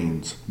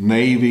 Marines,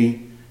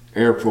 Navy,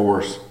 Air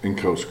Force, and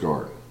Coast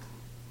Guard.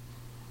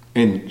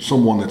 And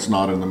someone that's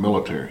not in the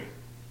military.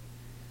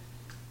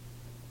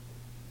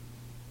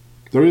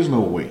 There is no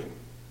we.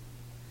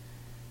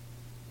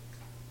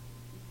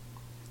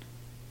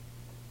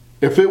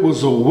 If it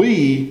was a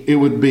we, it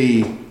would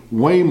be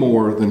way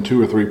more than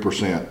 2 or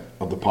 3%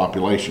 of the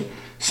population.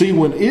 See,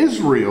 when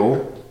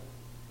Israel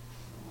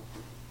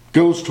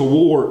goes to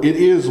war, it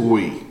is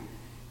we.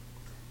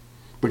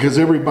 Because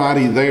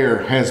everybody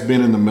there has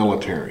been in the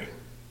military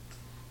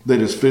that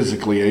is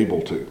physically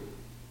able to.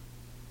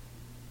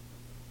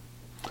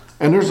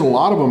 And there's a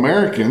lot of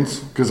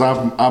Americans, because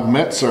I've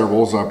met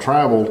several as I've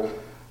traveled,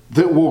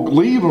 that will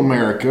leave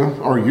America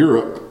or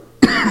Europe,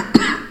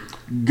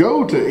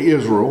 go to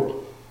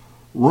Israel,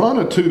 run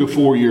a 2 to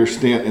 4 year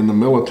stint in the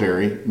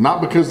military,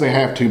 not because they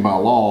have to by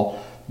law,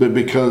 but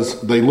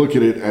because they look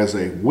at it as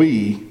a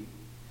we.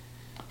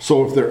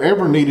 So if they're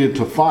ever needed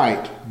to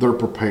fight, they're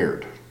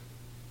prepared.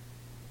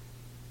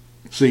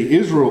 See,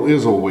 Israel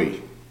is a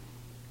we.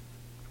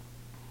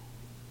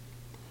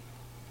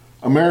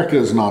 America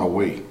is not a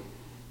we.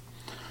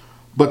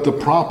 But the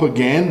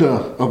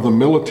propaganda of the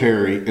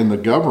military and the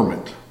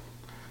government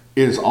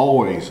is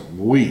always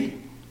we.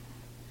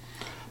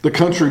 The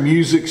country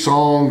music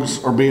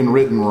songs are being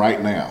written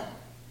right now.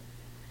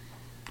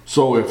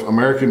 So if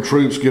American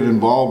troops get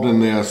involved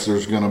in this,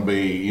 there's going to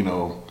be,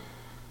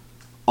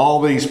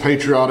 all these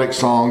patriotic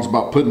songs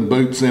about putting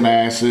boots in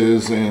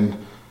asses and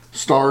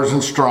stars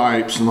and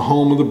stripes and the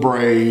home of the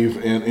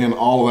brave and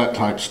all of that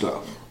type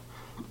stuff.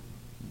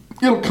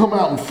 It'll come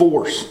out in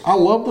force. I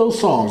love those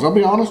songs. I'll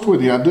be honest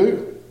with you, I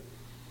do.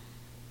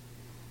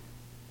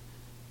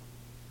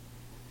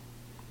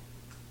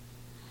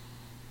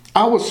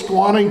 I was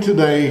squatting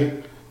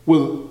today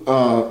with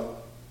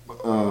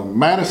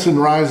Madison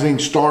Rising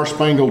Star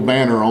Spangled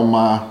Banner on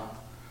my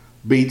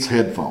Beats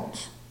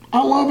headphones.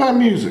 I love that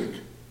music.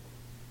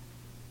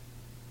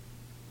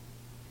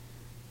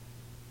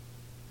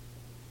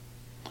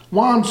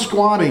 While I'm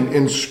squatting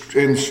and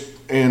straining,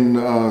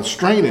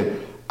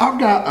 I've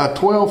got a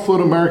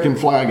 12-foot American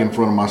flag in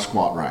front of my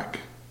squat rack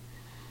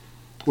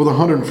with a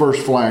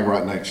 101st flag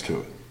right next to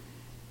it.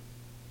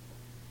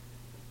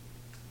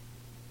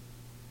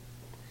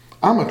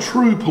 I'm a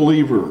true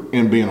believer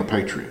in being a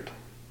patriot.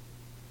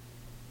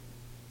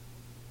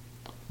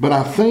 But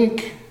I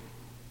think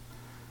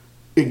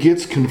it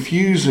gets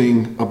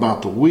confusing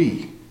about the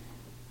we.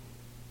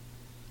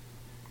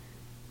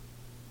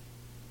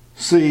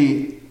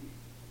 See,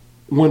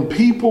 when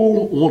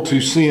people want to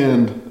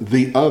send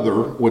the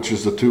other, which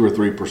is the 2 or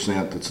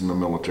 3% that's in the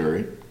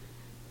military,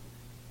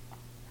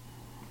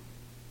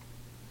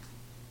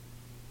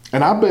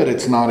 and I bet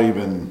it's not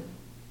even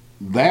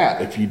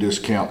that if you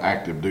discount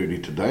active duty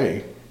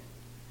today.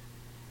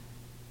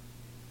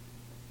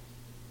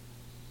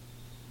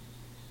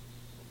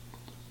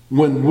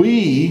 When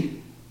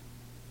we,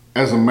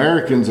 as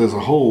Americans as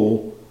a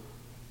whole,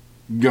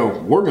 go,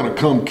 we're going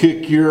to come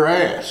kick your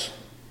ass.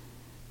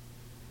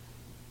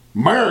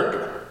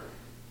 America.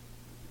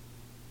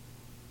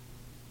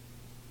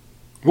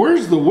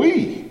 Where's the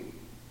we?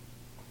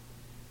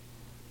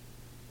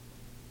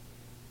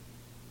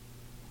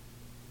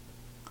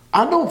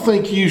 I don't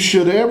think you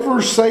should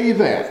ever say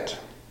that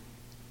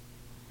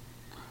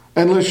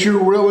unless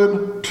you're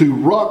willing to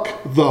ruck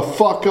the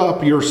fuck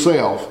up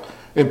yourself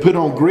and put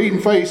on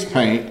green face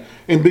paint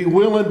and be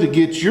willing to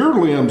get your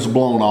limbs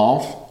blown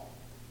off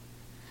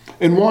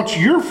and watch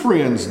your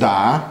friends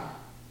die.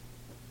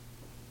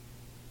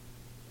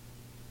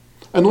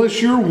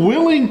 Unless you're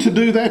willing to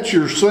do that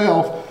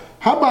yourself,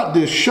 how about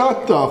just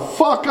shut the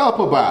fuck up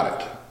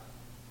about it?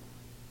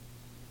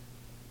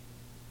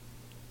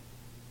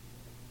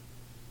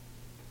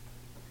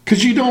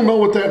 Because you don't know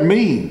what that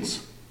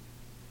means.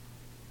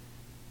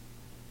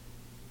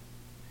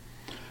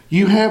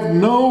 You have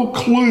no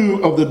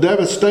clue of the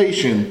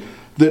devastation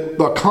that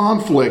the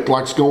conflict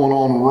like's going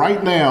on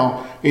right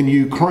now in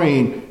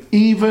Ukraine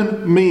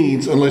even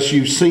means unless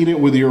you've seen it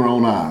with your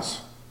own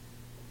eyes.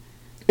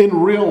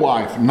 In real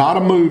life, not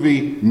a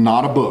movie,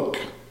 not a book.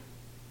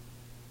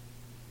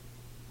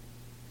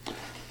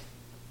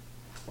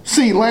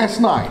 See, last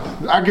night,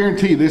 I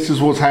guarantee you this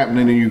is what's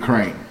happening in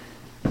Ukraine.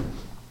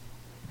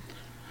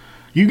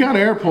 You got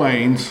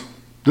airplanes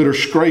that are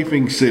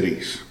strafing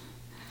cities,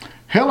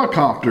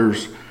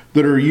 helicopters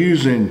that are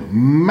using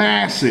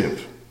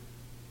massive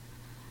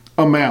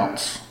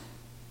amounts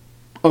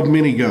of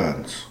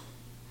miniguns,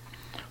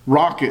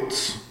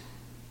 rockets.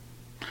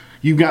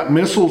 You've got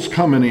missiles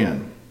coming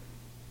in.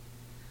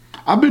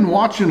 I've been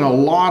watching a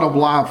lot of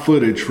live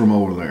footage from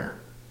over there.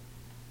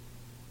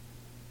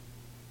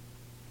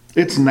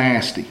 It's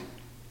nasty.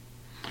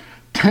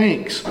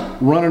 Tanks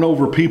running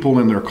over people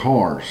in their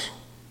cars.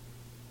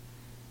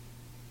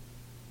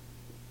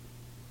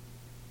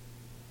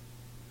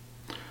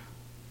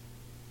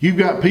 You've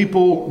got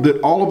people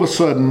that all of a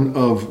sudden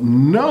of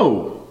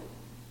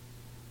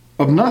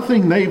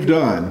nothing they've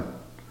done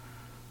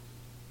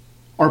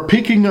are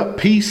picking up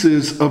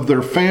pieces of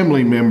their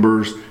family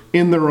members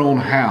in their own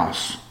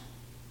house.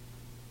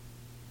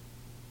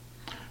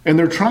 And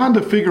they're trying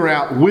to figure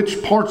out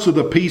which parts of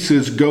the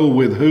pieces go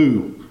with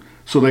who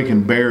so they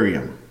can bury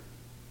them.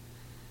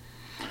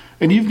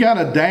 And you've got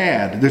a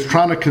dad that's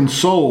trying to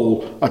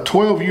console a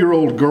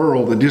 12-year-old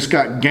girl that just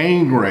got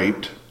gang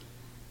raped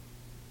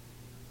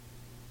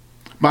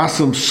by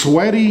some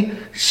sweaty,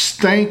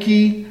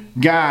 stanky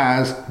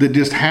guys that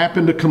just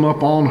happened to come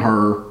up on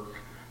her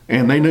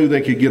and they knew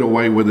they could get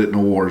away with it in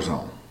a war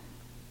zone.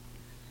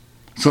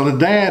 So the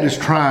dad is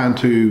trying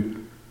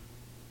to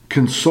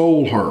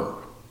console her.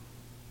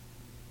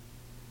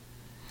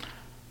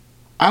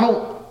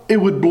 It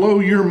would blow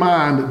your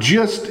mind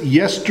just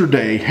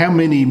yesterday how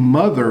many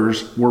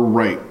mothers were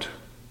raped.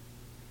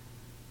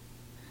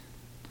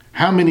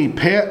 How many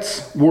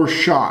pets were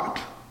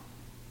shot.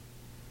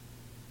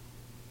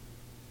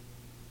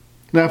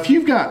 Now, if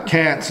you've got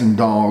cats and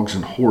dogs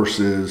and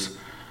horses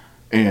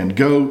and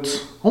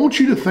goats, I want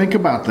you to think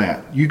about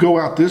that. You go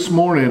out this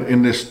morning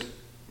and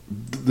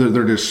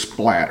they're just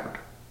splattered.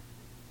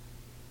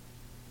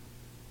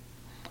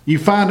 You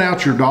find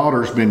out your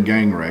daughter's been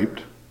gang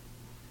raped.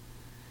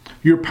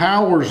 Your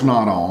power's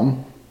not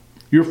on.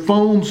 Your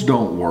phones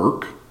don't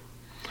work.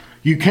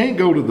 You can't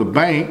go to the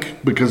bank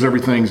because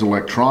everything's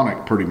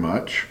electronic pretty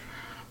much.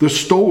 The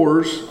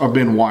stores have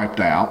been wiped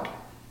out.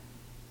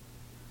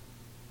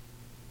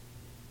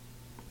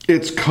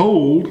 It's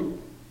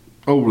cold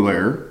over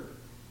there.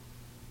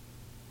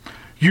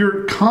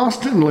 You're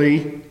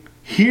constantly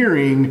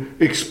hearing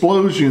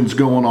explosions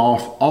going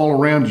off all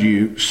around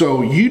you,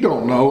 so you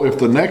don't know if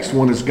the next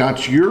one has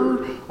got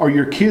your or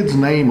your kid's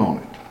name on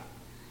it.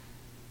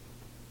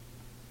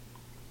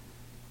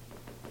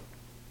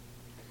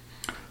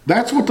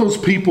 That's what those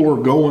people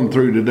are going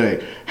through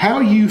today. How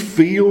you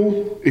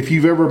feel if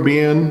you've ever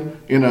been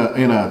in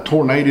a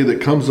tornado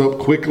that comes up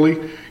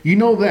quickly, you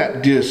know,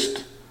 that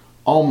just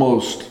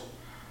almost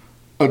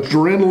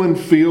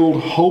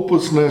adrenaline-filled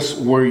hopelessness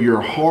where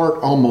your heart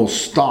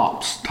almost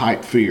stops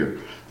type fear.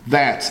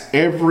 That's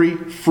every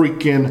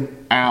freaking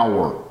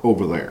hour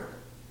over there.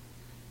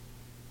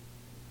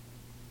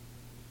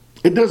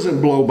 It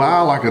doesn't blow by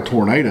like a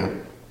tornado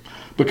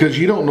because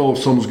you don't know if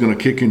someone's going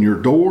to kick in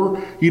your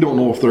door. You don't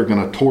know if they're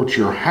going to torch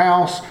your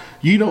house.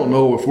 You don't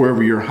know if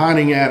wherever you're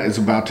hiding at is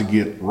about to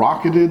get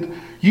rocketed.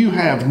 You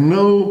have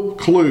no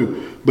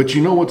clue. But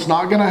you know what's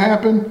not going to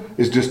happen?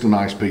 It's just a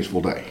nice,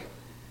 peaceful day.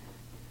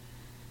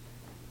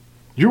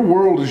 Your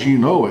world as you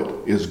know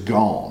it is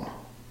gone.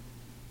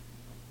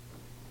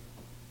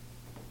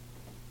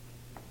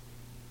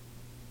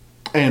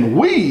 And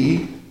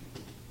we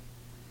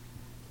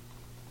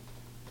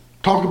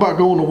talk about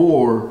going to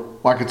war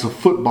like it's a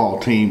football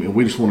team and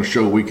we just want to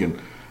show we can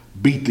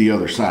beat the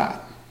other side.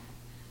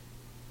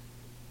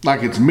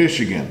 Like it's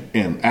Michigan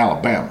and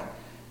Alabama.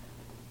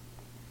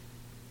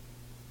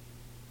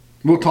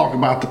 We'll talk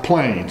about the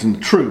planes and the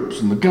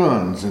troops and the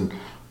guns and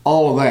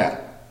all of that.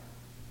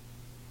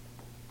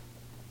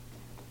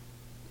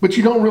 But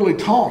you don't really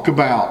talk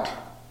about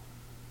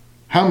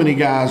how many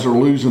guys are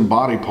losing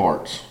body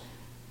parts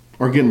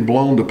or getting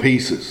blown to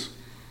pieces.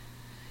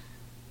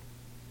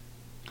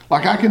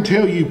 Like I can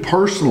tell you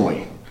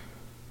personally,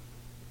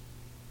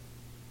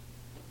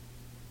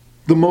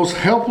 the most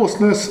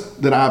helplessness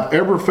that I've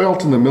ever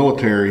felt in the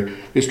military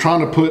is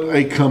trying to put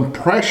a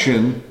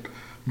compression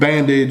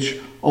bandage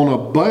on a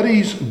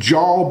buddy's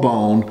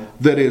jawbone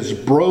that is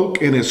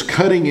broke and is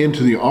cutting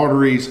into the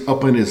arteries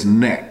up in his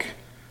neck.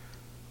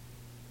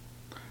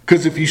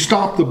 Because if you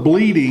stop the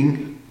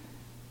bleeding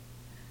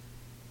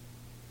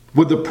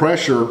with the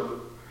pressure,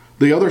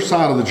 the other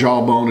side of the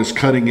jawbone is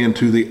cutting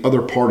into the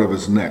other part of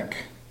his neck.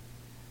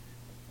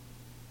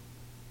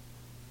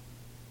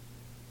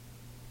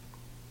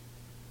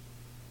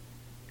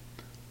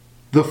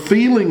 The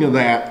feeling of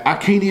that, I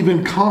can't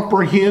even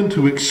comprehend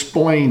to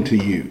explain to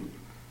you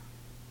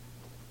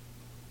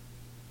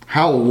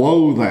how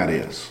low that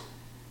is.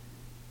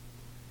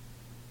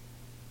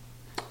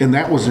 And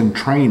that was in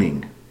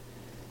training.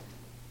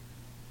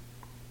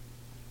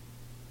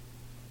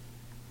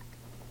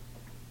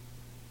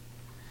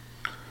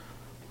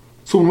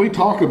 So when we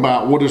talk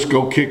about we'll just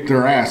go kick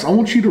their ass, I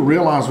want you to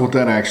realize what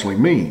that actually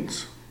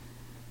means.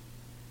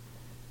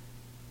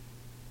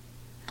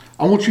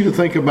 I want you to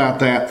think about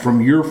that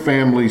from your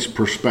family's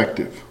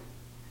perspective.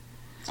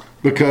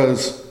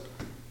 Because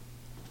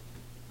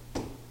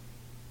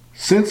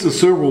since the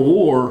Civil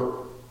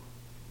War,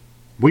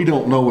 we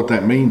don't know what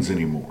that means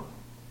anymore.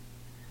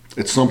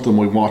 It's something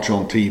we watch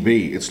on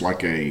TV. It's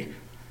like a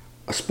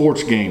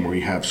sports game where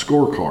you have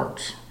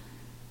scorecards.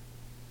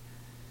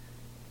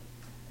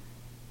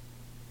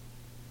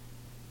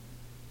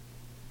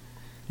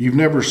 You've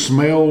never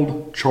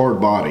smelled charred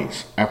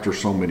bodies after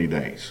so many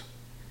days.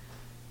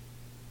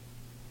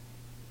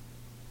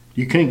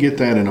 You can't get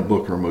that in a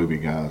book or a movie,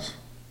 guys.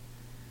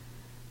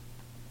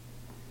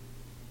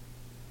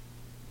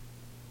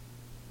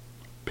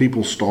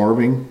 People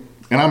starving,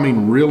 and I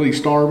mean really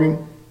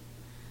starving.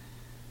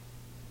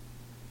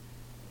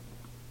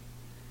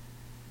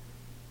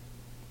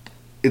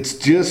 It's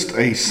just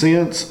a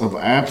sense of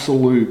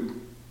absolute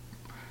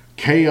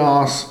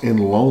chaos and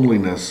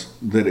loneliness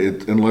that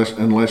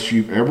unless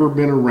you've ever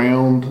been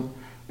around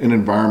an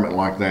environment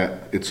like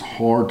that, it's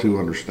hard to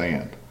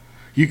understand.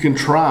 You can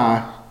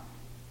try,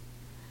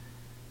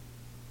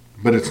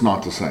 but it's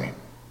not the same.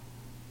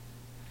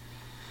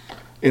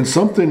 And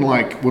something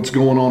like what's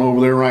going on over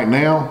there right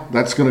now,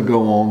 that's going to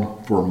go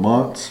on for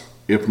months,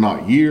 if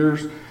not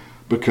years,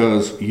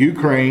 because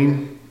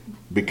Ukraine,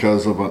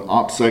 because of an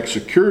OPSEC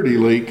security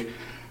leak,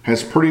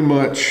 has pretty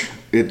much,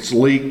 it's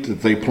leaked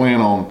that they plan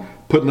on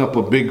putting up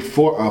a big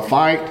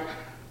fight,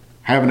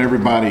 having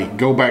everybody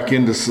go back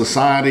into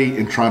society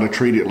and try to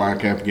treat it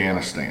like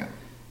Afghanistan.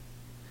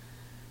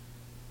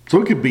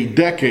 So it could be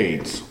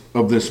decades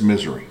of this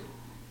misery.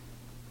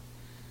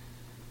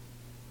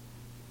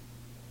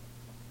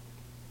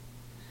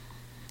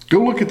 Go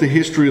look at the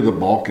history of the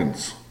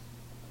Balkans.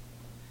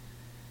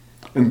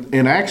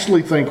 and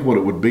actually think what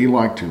it would be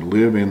like to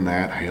live in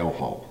that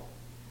hellhole.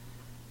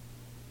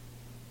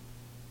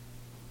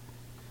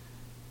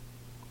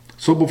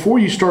 So before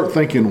you start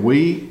thinking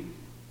we,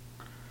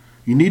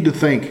 you need to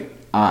think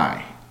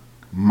I,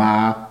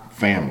 my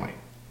family.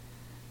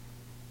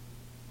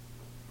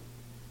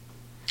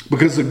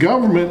 Because the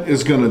government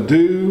is going to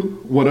do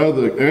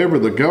whatever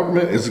the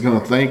government is going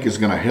to think is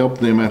going to help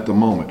them at the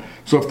moment.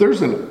 So if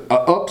there's an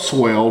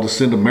upswell to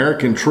send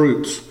American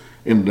troops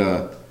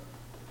into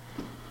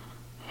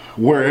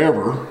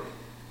wherever,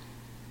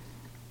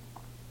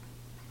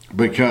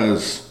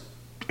 because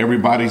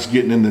everybody's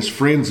getting in this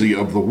frenzy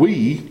of the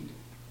we,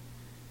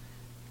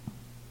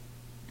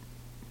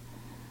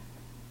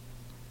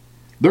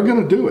 they're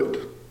going to do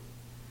it.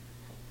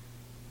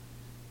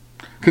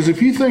 Because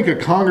if you think a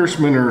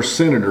congressman or a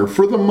senator,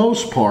 for the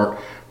most part,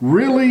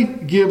 really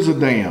gives a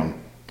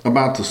damn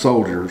about the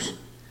soldiers,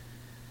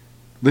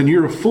 then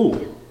you're a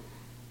fool.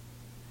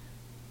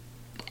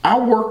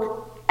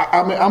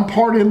 I'm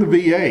part in the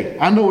VA.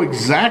 I know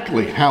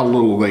exactly how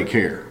little they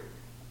care.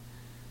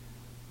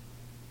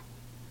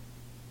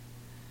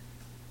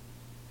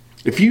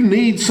 If you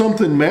need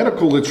something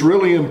medical that's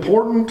really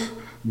important,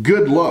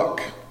 good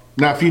luck.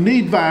 Now, if you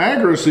need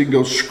Viagra so you can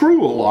go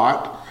screw a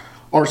lot,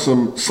 or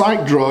some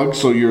psych drugs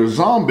so you're a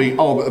zombie,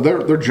 oh,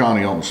 they're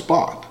Johnny on the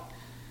spot.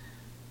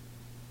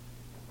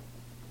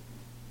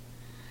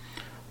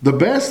 The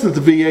best that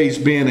the VA's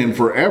been in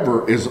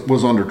forever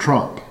was under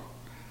Trump.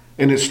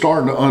 And it's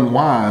starting to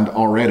unwind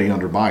already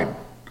under Biden.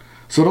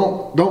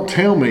 So don't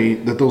tell me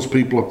that those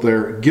people up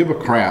there give a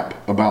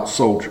crap about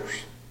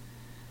soldiers.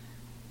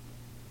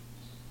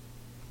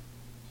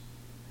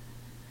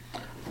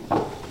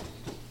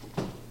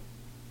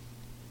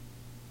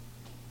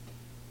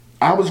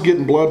 I was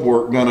getting blood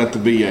work done at the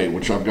VA,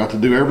 which I've got to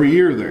do every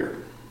year there.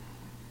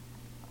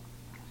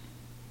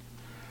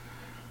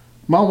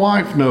 My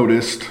wife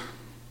noticed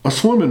a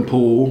swimming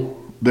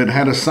pool that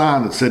had a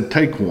sign that said,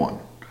 "Take one."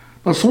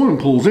 The swimming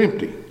pool's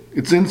empty.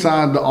 It's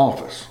inside the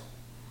office.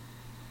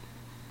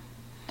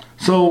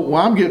 So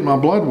while I'm getting my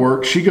blood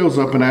work, she goes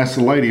up and asks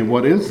the lady,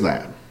 "What is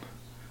that?"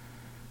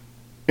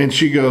 And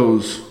she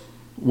goes,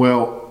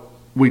 "Well,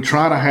 we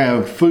try to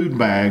have food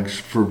bags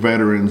for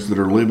veterans that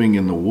are living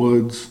in the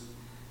woods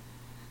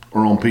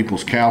or on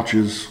people's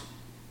couches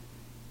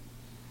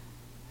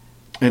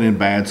and in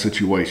bad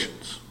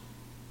situations."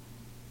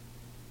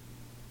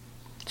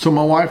 So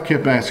my wife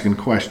kept asking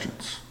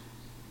questions.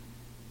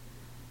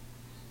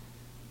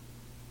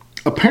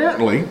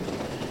 Apparently,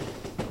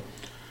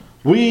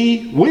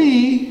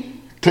 we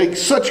take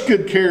such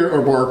good care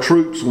of our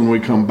troops when we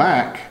come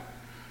back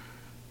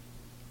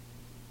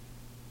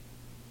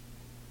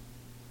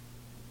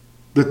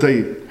that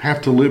they have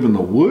to live in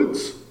the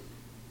woods.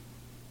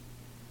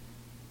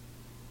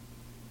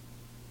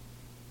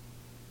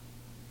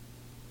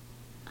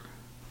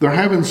 They're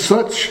having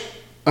such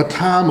a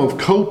time of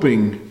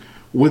coping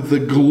with the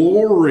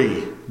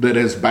glory that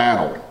is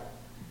battle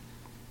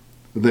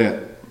that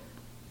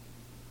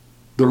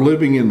they're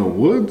living in the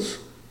woods.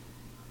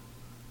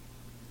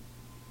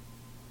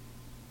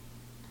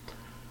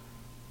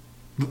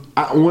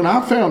 When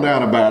I found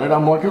out about it,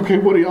 I'm like, okay,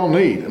 what do y'all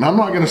need? And I'm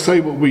not going to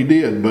say what we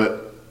did,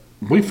 but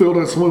we filled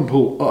that swimming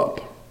pool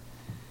up.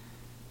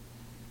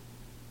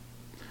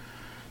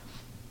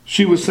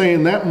 She was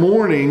saying that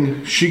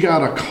morning she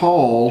got a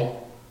call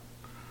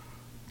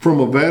from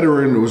a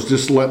veteran that was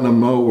just letting them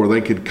know where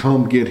they could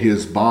come get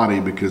his body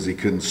because he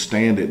couldn't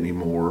stand it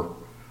anymore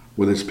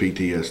with his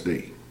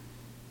PTSD.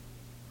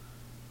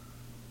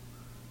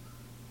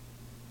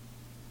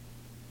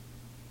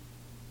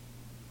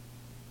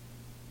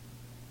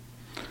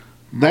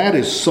 That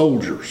is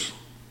soldiers.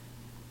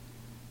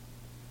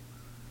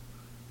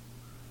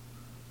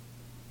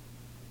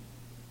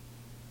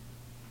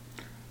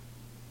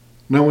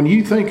 Now, when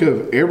you think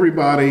of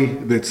everybody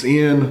that's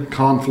in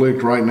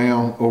conflict right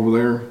now over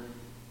there,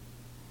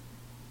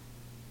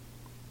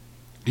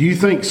 do you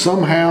think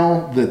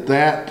somehow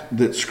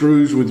that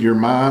screws with your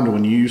mind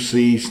when you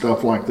see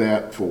stuff like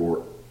that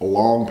for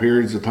long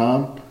periods of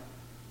time?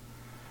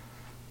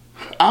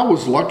 I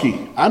was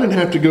lucky. I didn't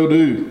have to go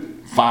do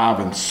 5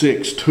 and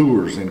 6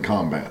 tours in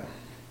combat.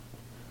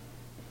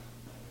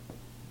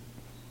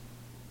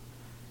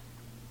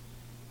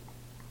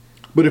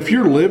 But if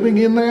you're living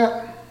in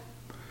that,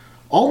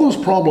 all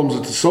those problems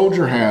that the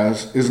soldier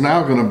has is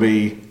now going to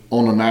be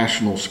on a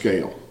national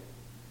scale.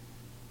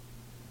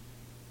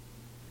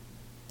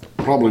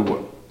 Probably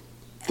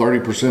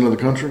 30% of the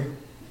country?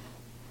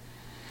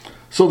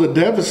 So the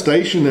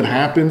devastation that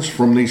happens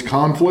from these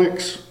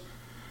conflicts,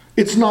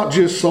 it's not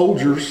just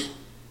soldiers.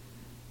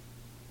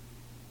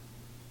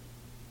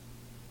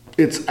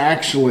 It's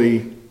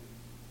actually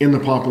in the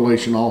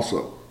population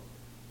also.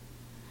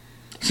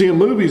 See, a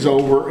movie's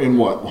over in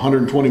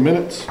 120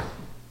 minutes?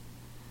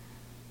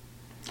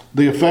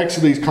 The effects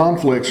of these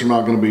conflicts are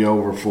not going to be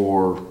over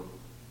for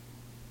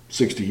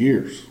 60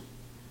 years.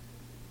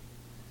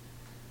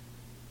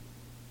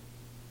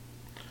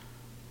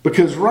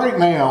 Because right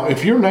now,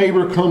 if your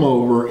neighbor come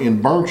over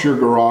and burnt your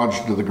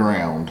garage to the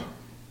ground,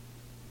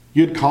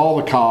 you'd call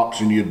the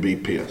cops and you'd be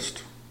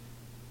pissed.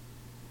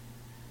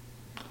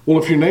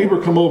 Well, if your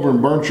neighbor come over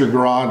and burnt your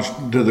garage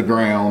to the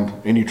ground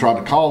and you tried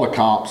to call the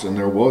cops and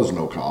there was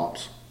no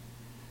cops,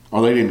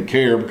 or they didn't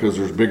care because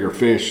there's bigger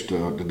fish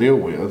to deal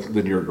with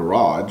than your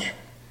garage,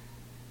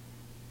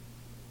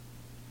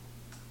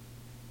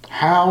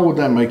 how would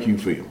that make you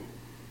feel?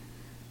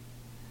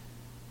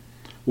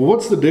 Well,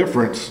 what's the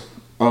difference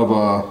of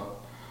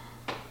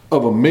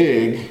a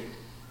MiG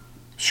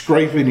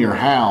scraping your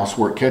house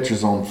where it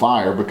catches on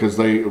fire because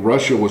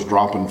Russia was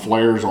dropping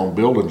flares on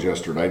buildings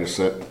yesterday to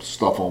set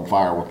stuff on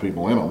fire with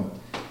people in them?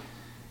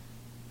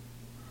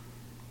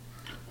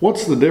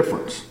 What's the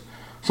difference?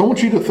 So I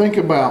want you to think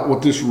about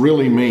what this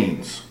really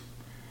means.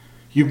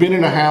 You've been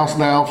in a house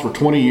now for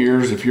 20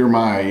 years if you're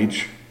my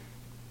age.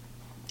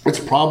 It's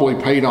probably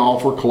paid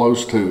off or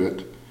close to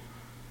it.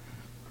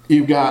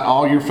 You've got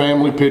all your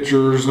family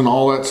pictures and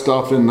all that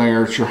stuff in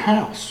there. It's your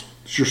house.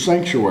 It's your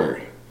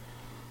sanctuary.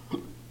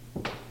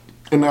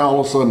 And now all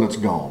of a sudden it's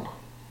gone.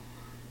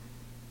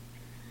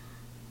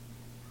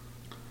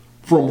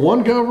 From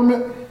one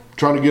government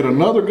trying to get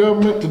another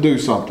government to do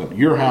something,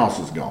 your house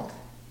is gone.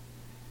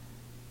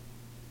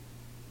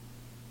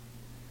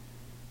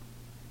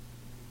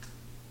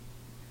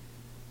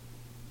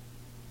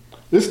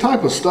 This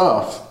type of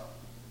stuff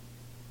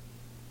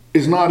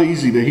is not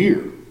easy to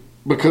hear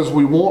because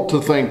we want to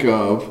think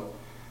of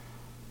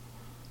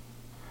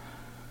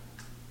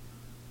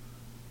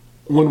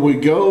when we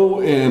go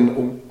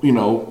and, you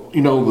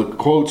know the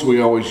quotes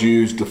we always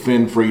use,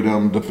 defend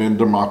freedom, defend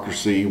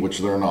democracy, which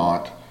they're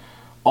not.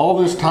 All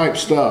this type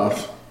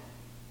stuff,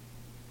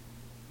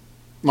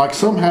 like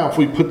somehow if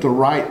we put the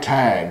right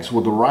tags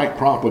with the right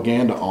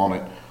propaganda on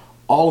it,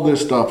 all of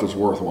this stuff is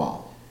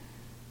worthwhile.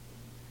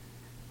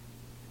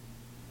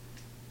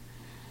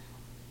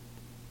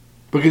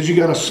 Because you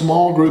got a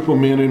small group of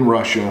men in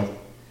Russia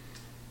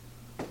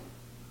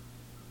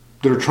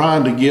that are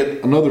trying to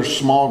get another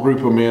small group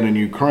of men in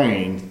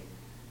Ukraine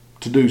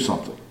to do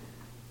something.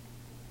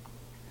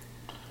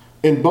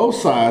 And both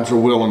sides are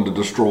willing to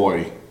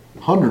destroy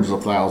hundreds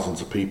of thousands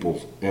of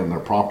people and their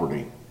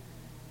property.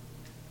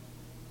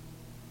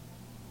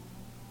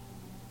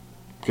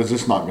 Because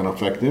it's not going to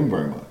affect them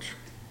very much.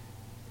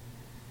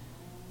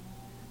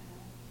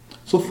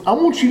 So I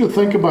want you to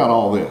think about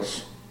all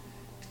this.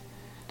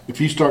 If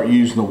you start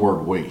using the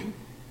word we.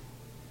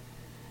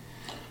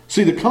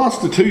 See, the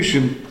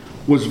Constitution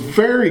was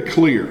very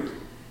clear.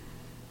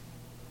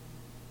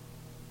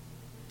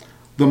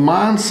 The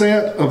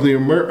mindset of the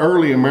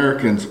early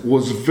Americans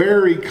was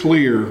very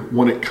clear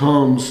when it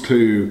comes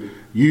to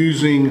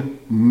using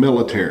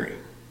military.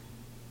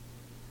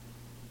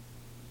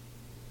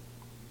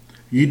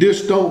 You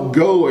just don't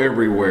go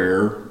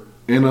everywhere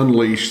and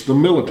unleash the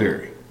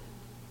military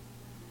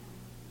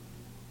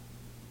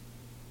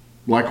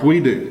like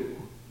we do.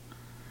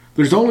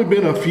 There's only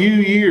been a few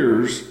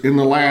years in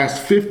the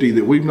last 50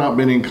 that we've not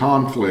been in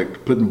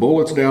conflict, putting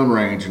bullets down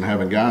range and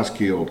having guys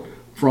killed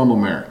from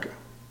America.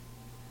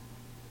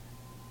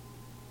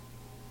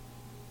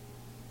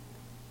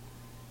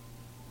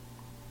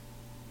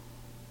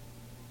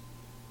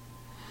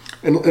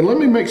 And let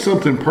me make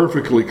something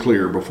perfectly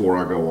clear before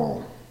I go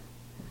on.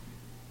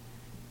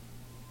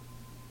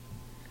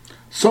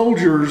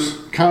 Soldiers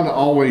kind of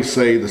always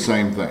say the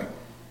same thing.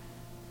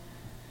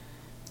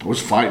 I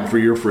was fighting for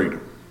your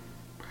freedom.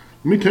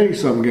 Let me tell you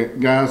something,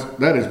 guys,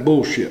 that is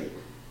bullshit.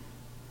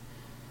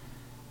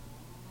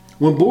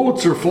 When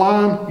bullets are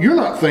flying, you're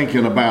not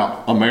thinking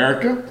about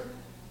America.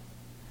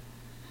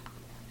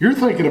 You're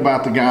thinking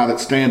about the guy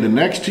that's standing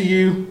next to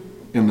you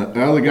and the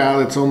other guy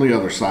that's on the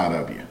other side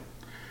of you.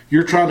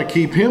 You're trying to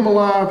keep him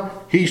alive,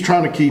 he's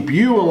trying to keep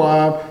you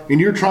alive,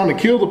 and you're trying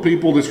to kill the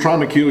people that's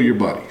trying to kill your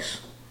buddies.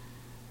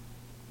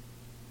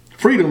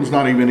 Freedom's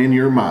not even in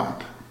your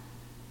mind.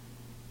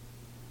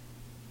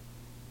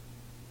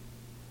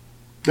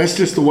 That's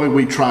just the way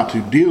we try to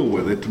deal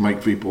with it to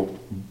make people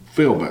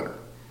feel better.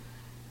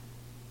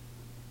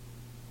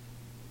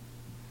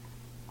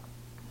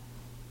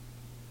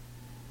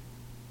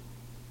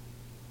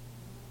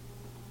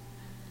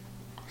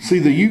 See,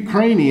 the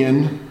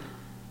Ukrainian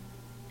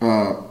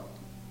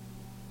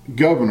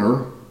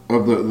governor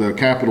of the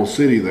capital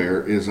city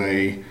there is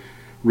a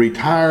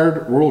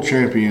retired world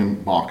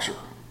champion boxer.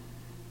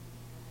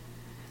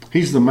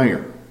 He's the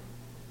mayor.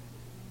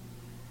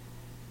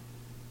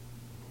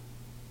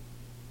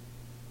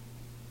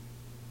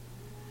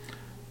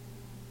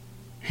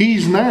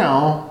 He's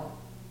now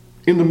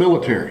in the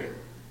military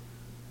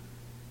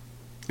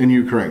in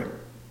Ukraine.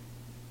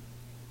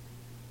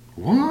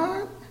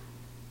 What?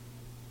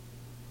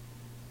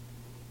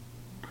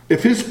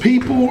 If his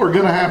people are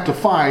going to have to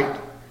fight,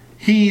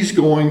 he's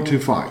going to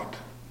fight.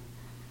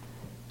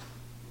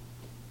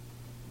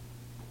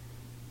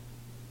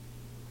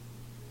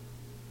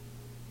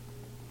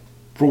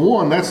 For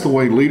one, that's the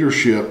way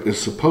leadership is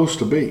supposed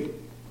to be.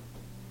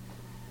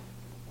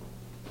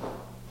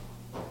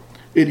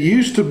 It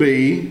used to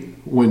be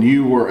when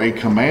you were a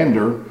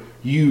commander,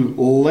 you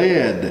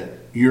led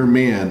your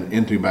men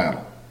into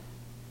battle.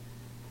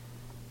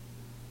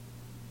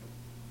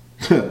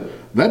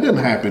 That doesn't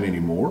happen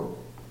anymore.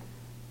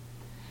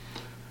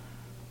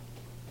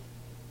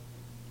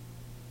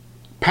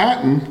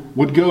 Patton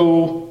would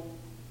go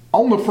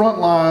on the front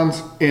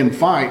lines and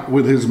fight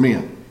with his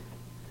men.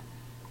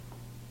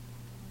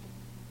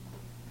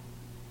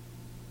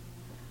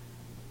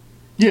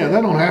 Yeah,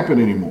 that don't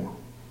happen anymore.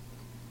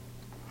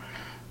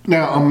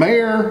 Now, a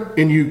mayor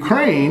in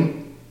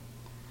Ukraine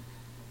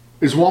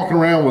is walking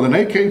around with an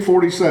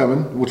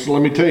AK-47, which,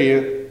 let me tell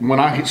you, when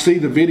I see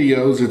the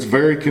videos, it's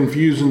very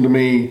confusing to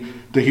me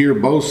to hear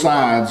both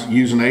sides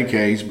using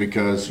AKs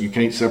because you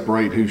can't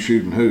separate who's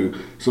shooting who.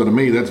 So to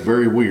me, that's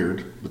very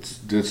weird. It's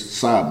just a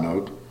side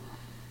note.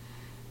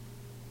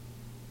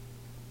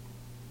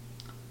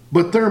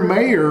 But their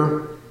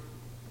mayor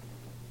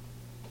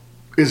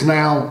is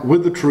now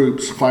with the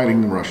troops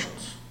fighting the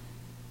Russians.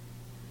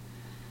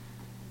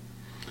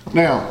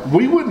 Now,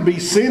 we wouldn't be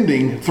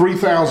sending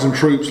 3,000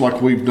 troops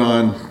like we've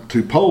done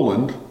to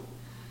Poland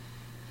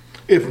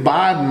if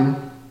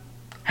Biden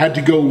had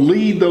to go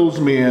lead those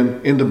men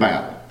into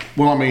battle.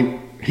 Well, I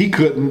mean, he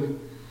couldn't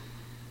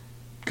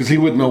because he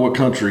wouldn't know what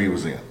country he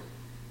was in.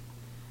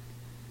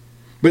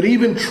 But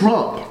even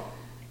Trump,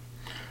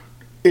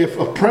 if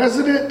a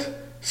president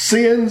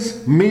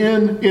sends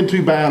men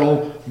into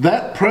battle,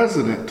 that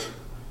president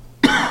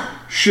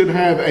should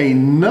have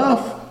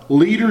enough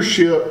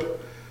leadership,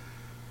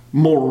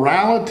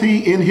 morality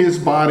in his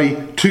body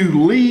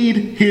to lead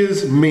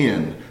his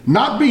men,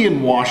 not be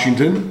in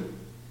Washington.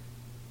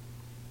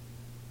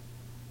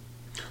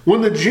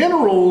 When the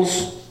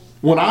generals,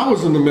 when I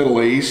was in the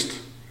Middle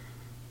East,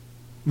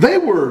 they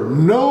were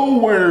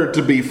nowhere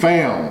to be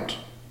found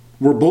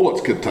where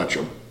bullets could touch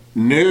them.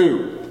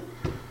 No.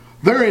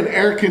 They're in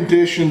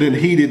air-conditioned and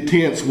heated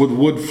tents with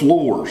wood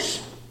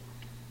floors,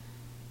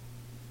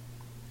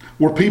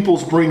 where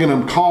people's bringing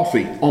them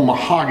coffee on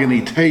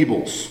mahogany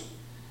tables,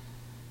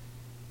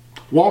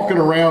 walking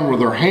around with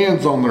their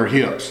hands on their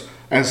hips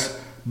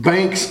as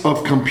banks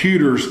of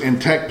computers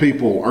and tech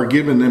people are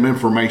giving them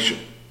information.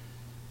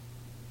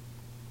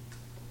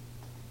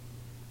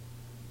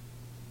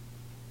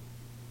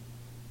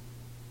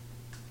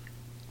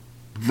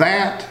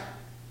 That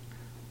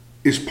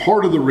is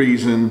part of the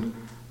reason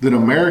that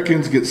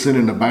Americans get sent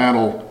into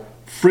battle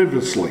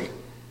frivolously.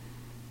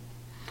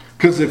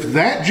 Because if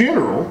that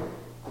general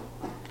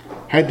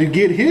had to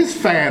get his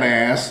fat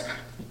ass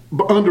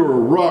under a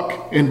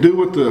ruck and do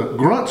what the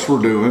grunts were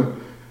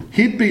doing,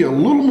 he'd be a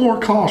little more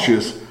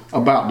cautious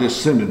about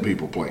just sending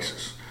people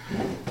places.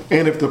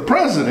 And if the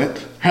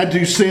president had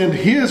to send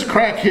his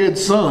crackhead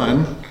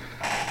son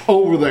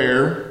over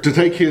there to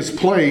take his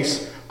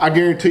place, I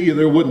guarantee you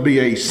there wouldn't be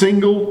a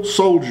single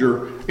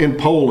soldier in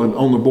Poland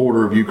on the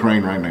border of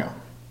Ukraine right now.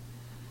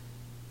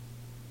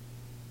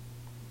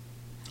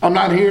 I'm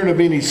not hearing of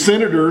any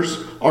senators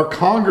or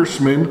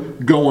congressmen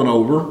going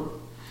over.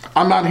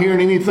 I'm not hearing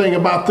anything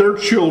about their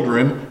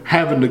children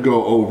having to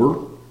go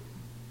over.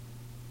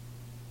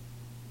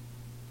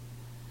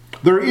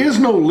 There is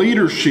no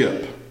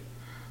leadership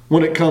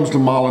when it comes to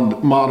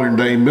modern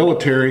day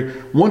military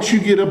once you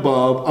get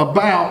above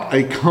about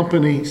a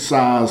company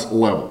size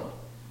level.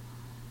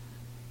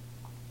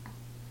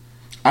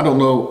 I don't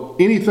know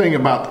anything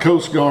about the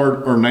Coast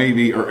Guard or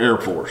Navy or Air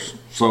Force.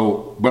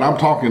 But I'm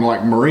talking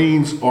like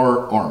Marines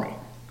or Army.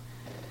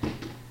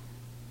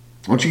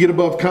 Once you get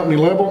above company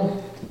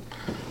level,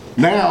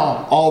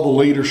 now all the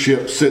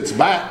leadership sits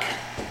back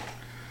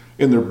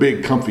in their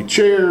big comfy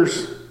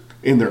chairs,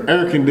 in their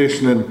air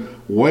conditioning,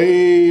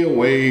 way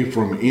away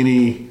from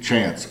any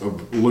chance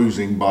of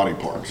losing body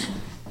parts.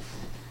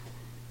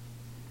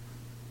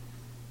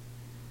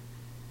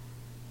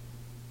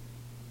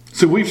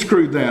 So we've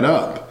screwed that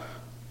up.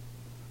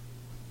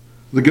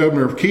 The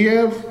governor of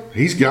Kiev,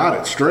 he's got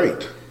it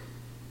straight.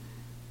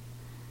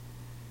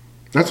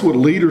 That's what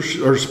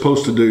leaders are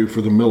supposed to do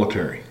for the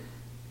military.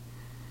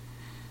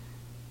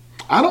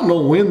 I don't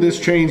know when this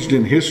changed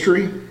in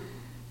history,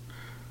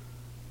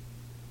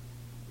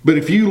 but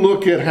if you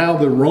look at how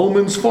the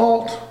Romans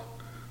fought,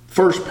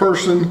 first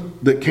person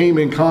that came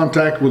in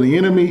contact with the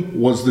enemy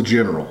was the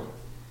general.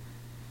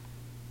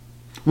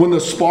 When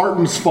the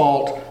Spartans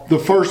fought, the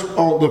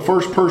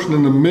first person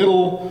in the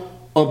middle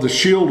of the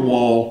shield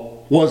wall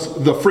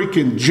was the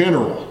freaking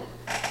general.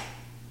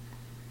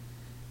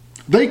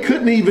 They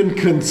couldn't even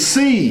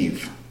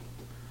conceive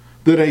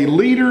that a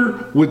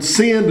leader would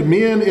send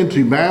men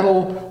into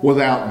battle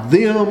without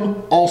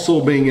them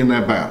also being in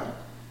that battle.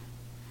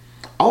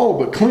 Oh,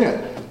 but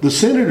Clint, the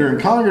senator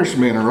and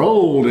congressmen are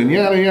old and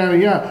yada, yada,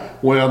 yada.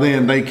 Well,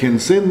 then they can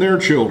send their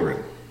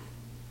children.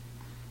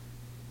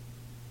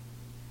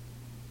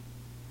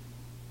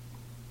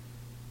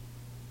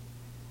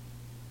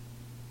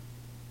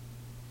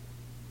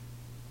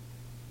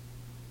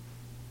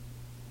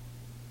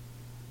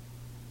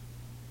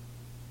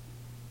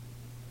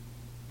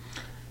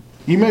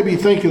 You may be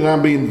thinking that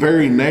I'm being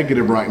very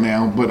negative right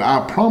now, but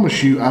I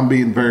promise you I'm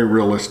being very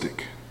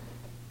realistic.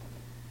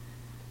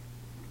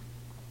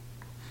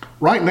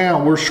 Right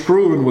now, we're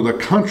screwing with a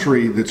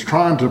country that's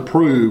trying to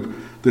prove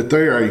that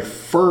they are a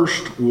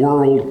first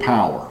world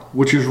power,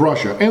 which is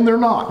Russia, and they're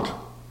not.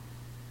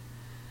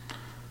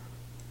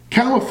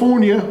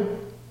 California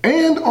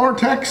and our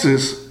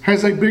Texas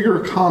has a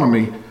bigger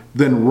economy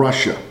than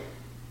Russia.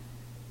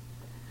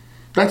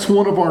 That's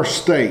one of our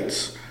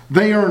states.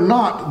 They are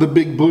not the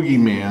big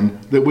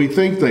boogeyman that we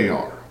think they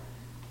are.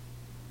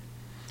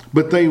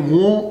 But they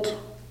want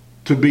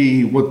to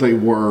be what they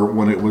were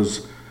when it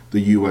was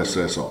the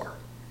USSR.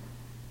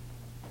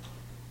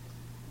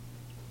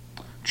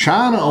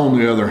 China, on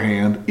the other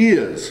hand,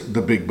 is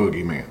the big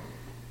boogeyman.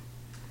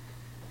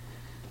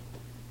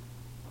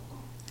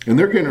 And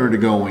they're getting ready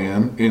to go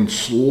in and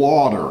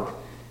slaughter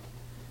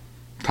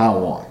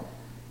Taiwan.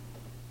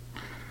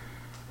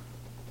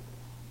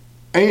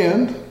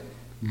 And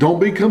don't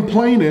be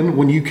complaining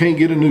when you can't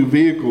get a new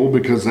vehicle,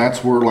 because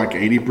that's where like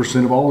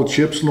 80% of all the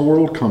chips in the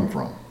world come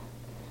from.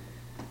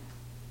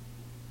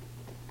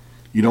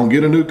 You don't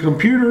get a new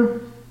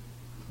computer,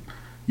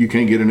 you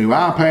can't get a new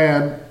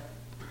iPad,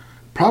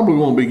 probably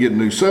won't be getting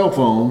new cell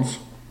phones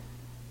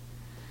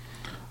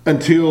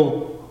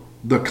until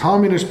the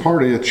Communist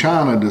Party of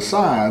China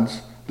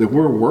decides that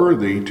we're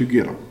worthy to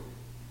get them.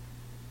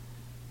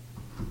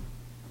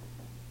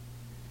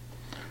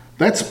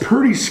 That's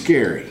pretty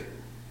scary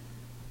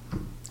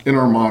in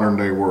our modern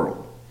day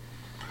world.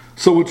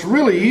 So it's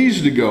really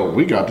easy to go,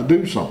 we got to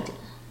do something.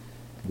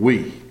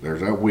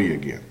 There's that we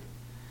again.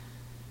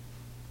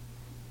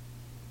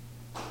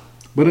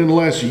 But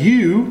unless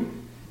you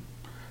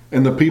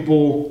and the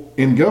people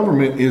in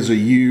government is a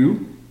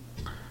you,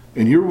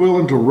 and you're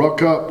willing to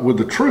ruck up with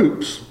the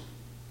troops,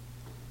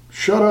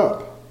 shut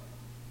up.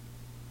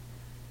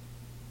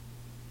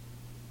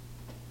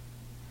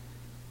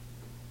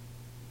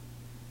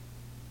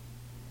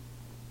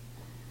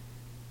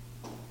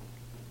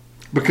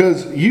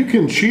 Because you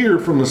can cheer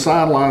from the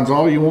sidelines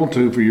all you want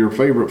to for your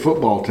favorite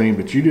football team,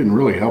 but you didn't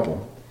really help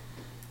them.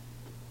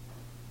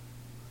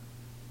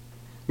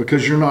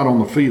 Because you're not on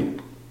the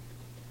field.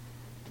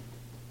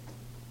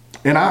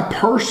 And I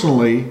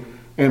personally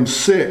am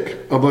sick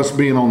of us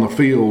being on the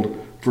field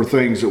for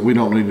things that we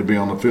don't need to be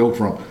on the field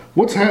from.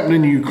 What's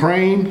happening in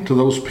Ukraine to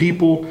those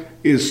people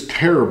is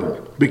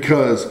terrible,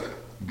 because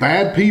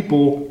bad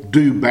people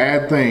do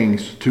bad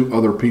things to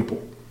other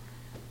people.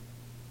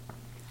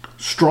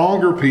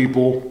 Stronger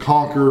people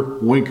conquer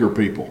weaker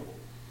people.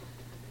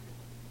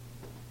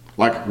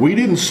 Like, we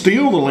didn't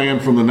steal the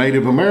land from the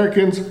Native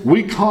Americans,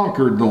 we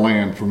conquered the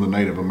land from the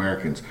Native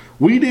Americans.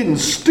 We didn't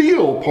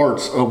steal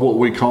parts of what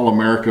we call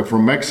America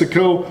from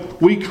Mexico,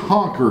 we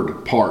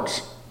conquered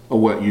parts of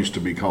what used to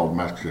be called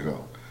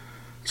Mexico.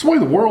 It's the way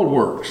the world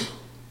works.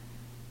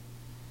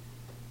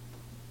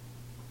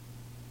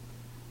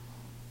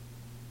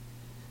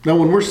 Now,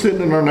 when we're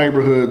sitting in our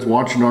neighborhoods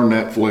watching our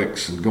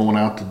Netflix and going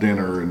out to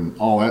dinner and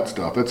all that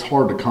stuff, it's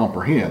hard to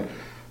comprehend.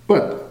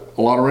 But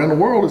a lot around the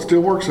world, it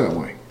still works that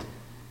way.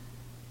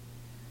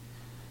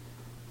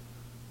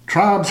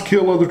 Tribes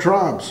kill other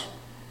tribes.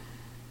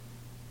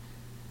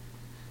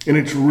 And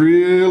it's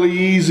really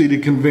easy to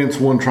convince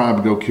one tribe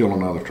to go kill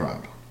another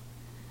tribe.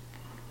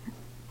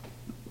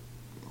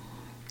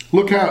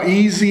 Look how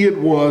easy it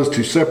was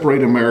to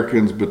separate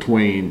Americans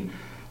between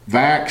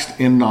vaxxed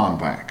and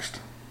non-vaxxed.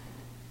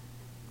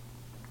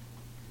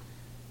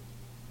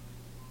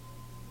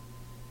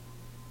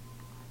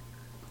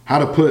 How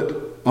to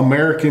put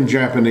American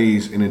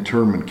Japanese in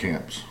internment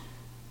camps.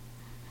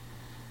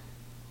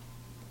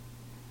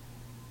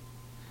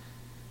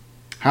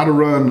 How to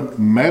run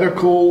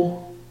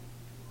medical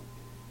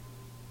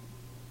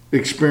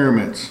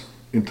experiments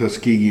in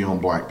Tuskegee on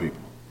black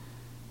people.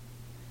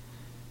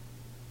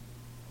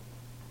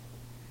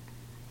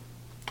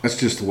 That's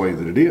just the way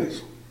that it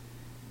is.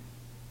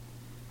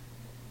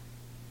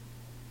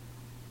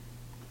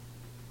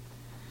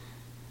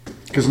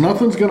 Because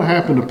nothing's going to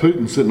happen to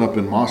Putin sitting up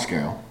in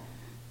Moscow.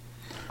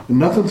 And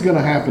nothing's going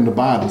to happen to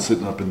Biden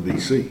sitting up in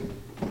D.C.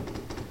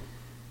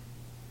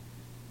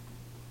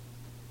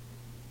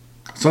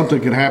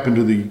 Something can happen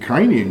to the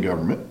Ukrainian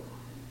government.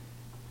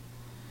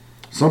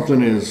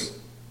 Something is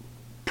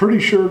pretty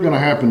sure going to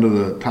happen to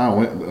the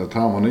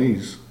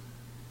Taiwanese.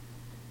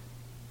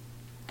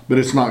 But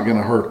it's not going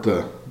to hurt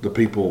the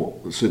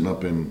people sitting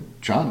up in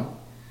China.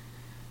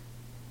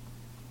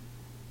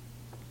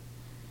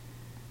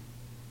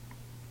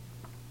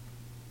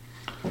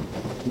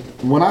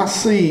 When I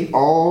see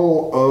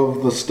all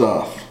of the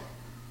stuff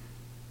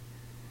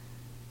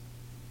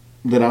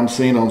that I'm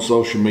seeing on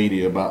social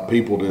media about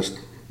people just,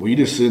 well, you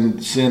just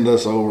send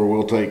us over,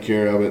 we'll take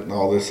care of it, and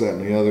all this, that,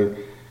 and the other,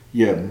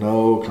 you have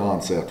no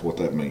concept what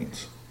that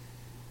means.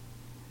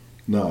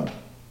 None.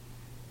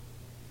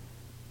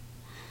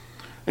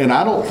 And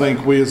I don't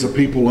think we as a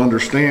people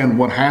understand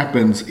what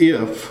happens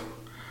if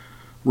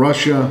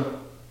Russia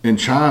and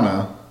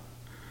China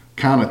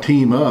kind of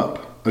team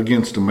up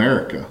against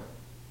America.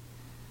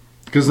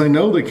 Because they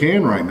know they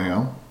can right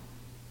now.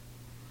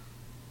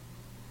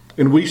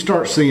 And we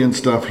start seeing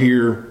stuff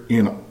here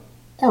in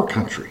our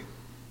country.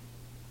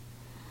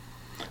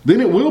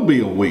 Then it will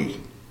be a we.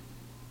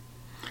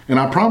 And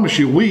I promise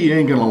you, we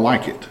ain't going to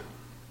like it.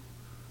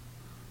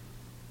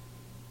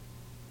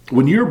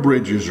 When your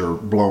bridges are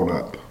blown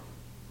up.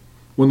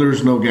 when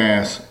there's no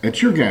gas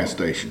at your gas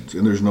stations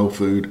and there's no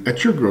food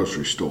at your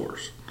grocery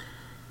stores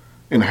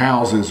and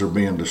houses are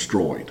being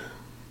destroyed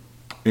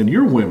and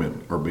your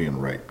women are being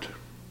raped.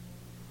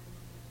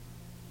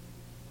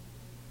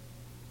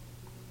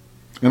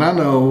 And I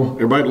know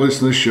everybody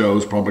listening to this show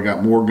has probably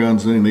got more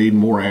guns than they need,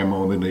 more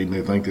ammo than they need, and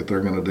they think that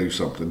they're going to do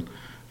something.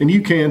 And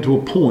you can to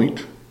a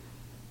point.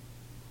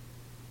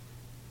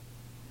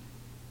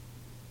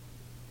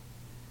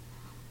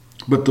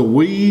 But the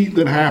we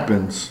that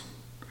happens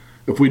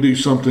if we do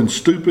something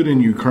stupid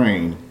in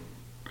Ukraine,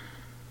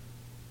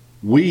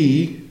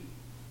 we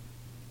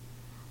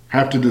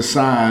have to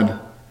decide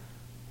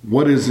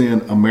what is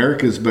in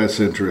America's best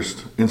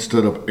interest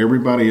instead of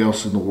everybody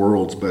else in the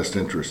world's best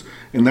interest.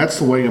 And that's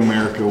the way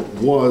America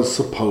was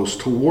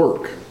supposed to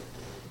work.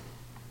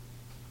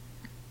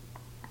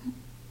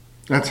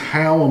 That's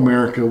how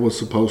America was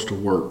supposed to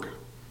work.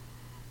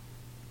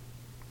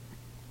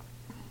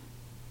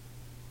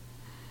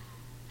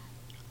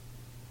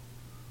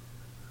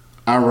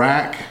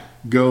 Iraq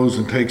goes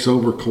and takes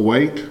over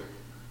Kuwait.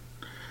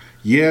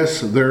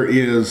 Yes, there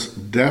is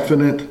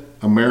definite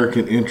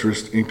American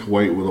interest in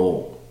Kuwait with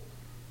oil.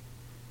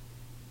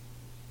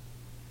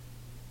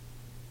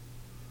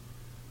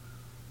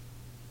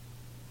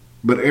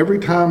 But every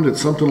time that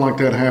something like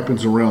that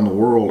happens around the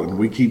world and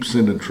we keep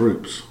sending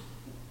troops,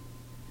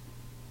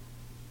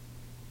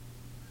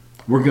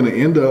 we're going to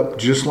end up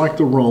just like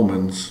the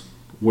Romans,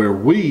 where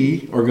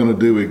we are going to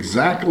do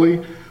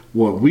exactly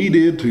what we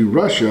did to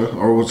Russia,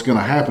 or what's going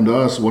to happen to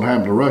us, what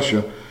happened to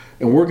Russia,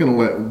 and we're going to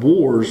let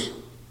wars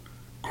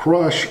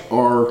crush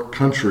our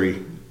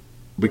country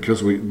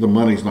because the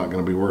money's not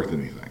going to be worth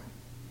anything.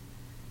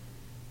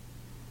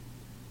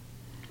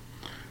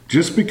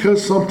 Just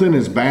because something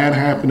is bad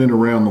happening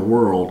around the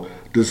world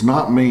does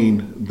not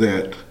mean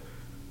that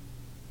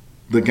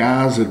the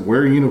guys that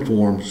wear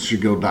uniforms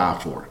should go die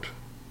for it.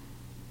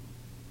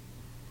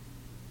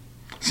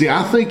 See,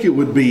 I think it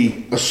would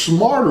be a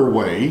smarter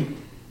way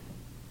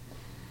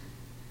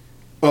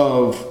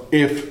of,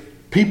 if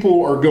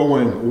people are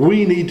going,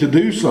 we need to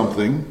do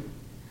something,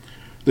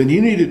 then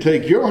you need to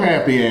take your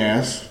happy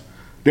ass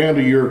down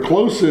to your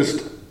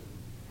closest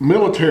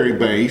military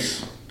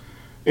base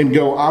and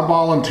go, I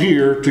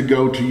volunteer to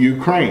go to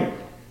Ukraine.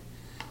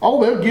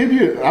 Oh, they'll give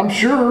you, I'm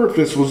sure if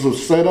this was a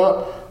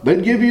setup,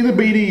 they'd give you the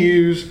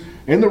BDUs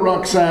and the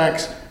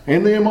rucksacks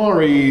and the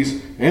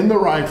MREs and the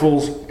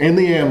rifles and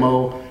the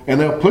ammo, and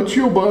they'll put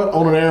your butt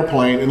on an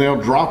airplane and they'll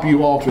drop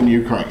you off in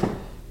Ukraine.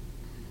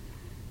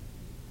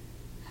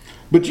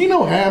 But you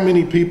know how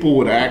many people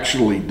would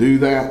actually do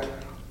that?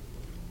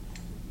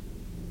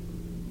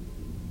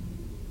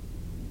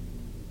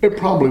 It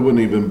probably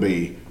wouldn't even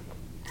be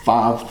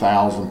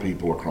 5,000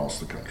 people across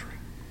the country.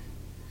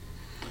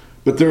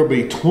 But there'll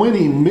be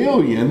 20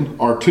 million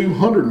or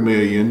 200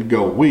 million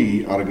go,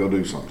 we ought to go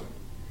do something.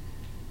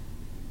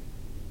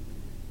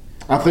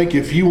 I think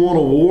if you want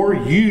a war,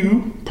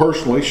 you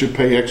personally should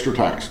pay extra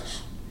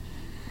taxes.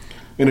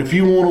 And if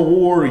you want a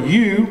war,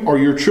 you or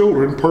your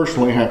children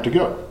personally have to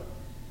go.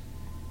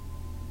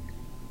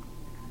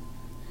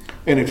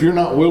 And if you're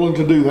not willing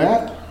to do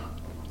that,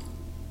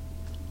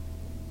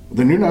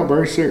 then you're not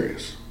very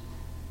serious.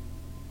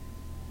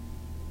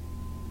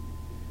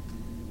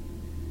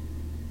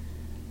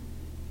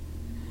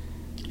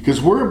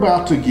 Because we're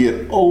about to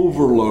get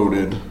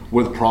overloaded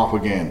with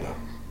propaganda.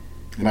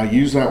 And I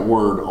use that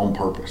word on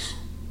purpose.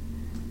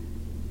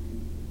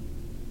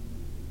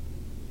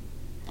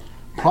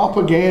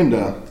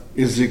 Propaganda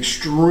is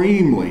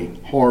extremely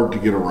hard to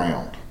get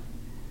around.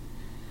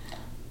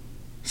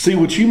 See,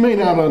 what you may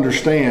not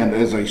understand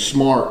as a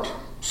smart,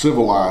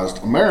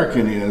 civilized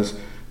American is,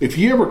 if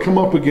you ever come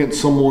up against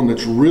someone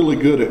that's really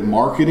good at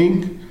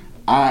marketing,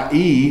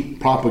 i.e.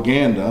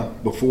 propaganda,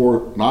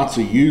 before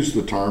Nazi used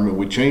the term and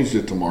we changed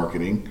it to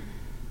marketing,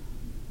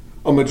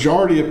 a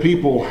majority of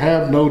people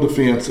have no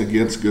defense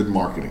against good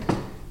marketing.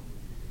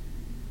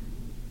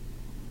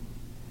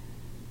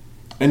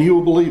 And you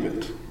will believe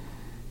it.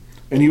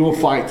 And you will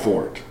fight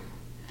for it.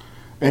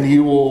 And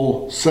you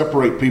will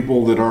separate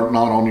people that are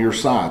not on your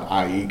side,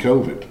 i.e.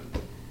 COVID.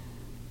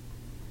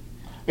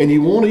 And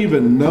you won't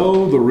even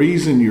know the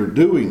reason you're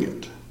doing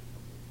it.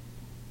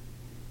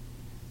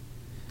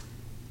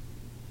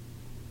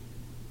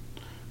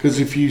 Because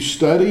if you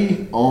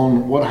study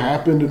on what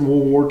happened in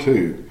World War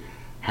II,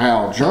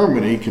 how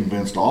Germany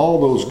convinced all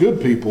those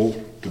good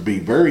people to be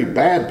very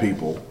bad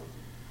people,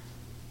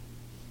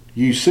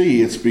 you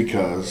see it's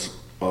because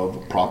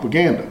of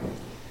propaganda.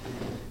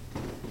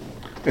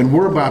 And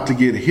we're about to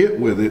get hit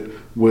with it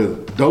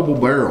with double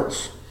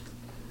barrels.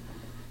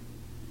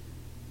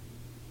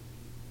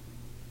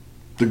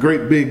 The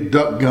great big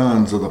duck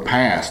guns of the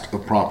past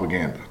of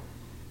propaganda.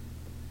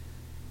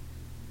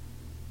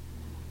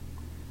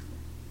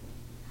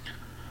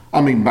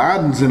 I mean,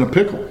 Biden's in a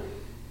pickle.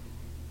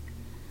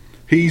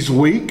 He's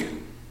weak.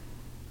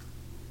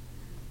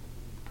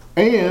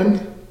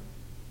 And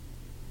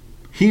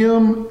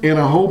him and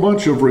a whole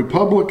bunch of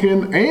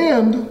Republican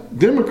and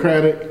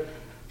Democratic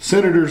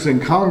senators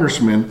and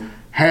congressmen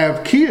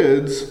have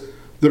kids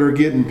that are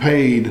getting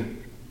paid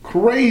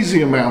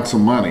crazy amounts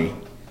of money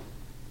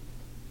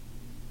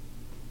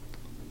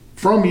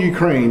from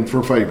Ukraine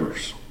for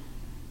favors.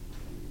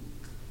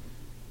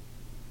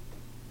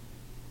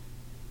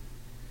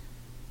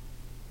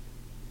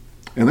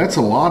 And that's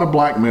a lot of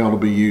blackmail to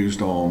be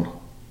used on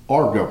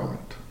our government.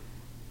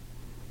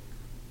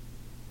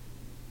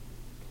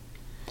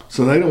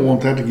 So they don't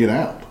want that to get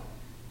out.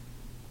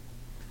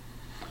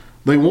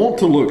 They want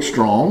to look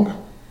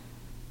strong,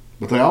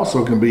 but they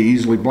also can be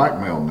easily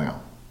blackmailed now.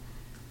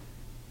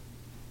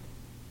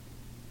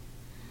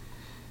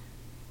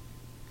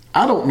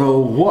 I don't know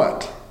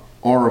what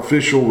our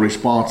official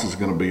response is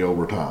going to be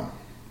over time.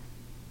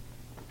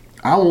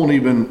 I'll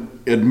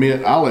admit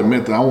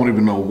that I won't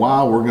even know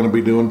why we're going to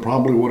be doing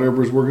probably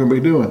whatever we're going to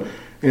be doing,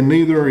 and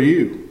neither are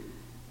you.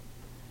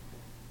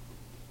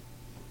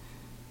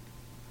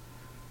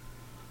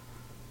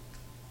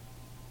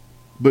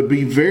 But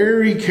be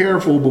very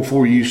careful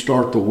before you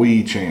start the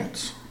we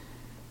chants,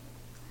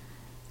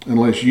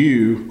 unless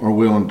you are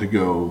willing to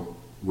go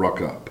ruck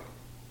up.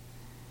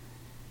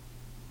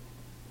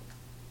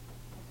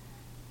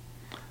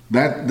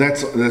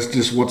 That's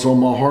just what's on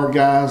my heart,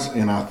 guys,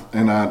 and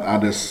I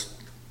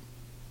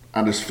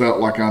just felt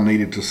like I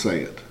needed to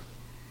say it.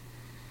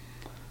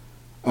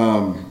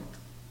 I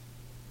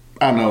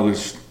know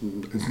it's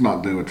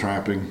not due to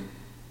trapping,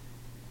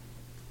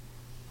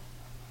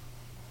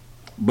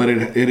 but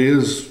it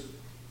is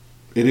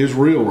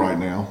real right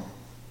now.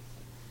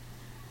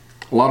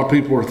 A lot of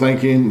people are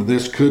thinking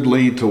this could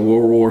lead to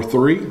World War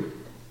III,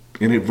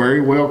 and it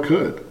very well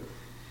could.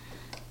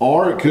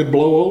 Or it could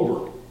blow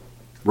over.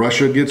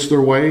 Russia gets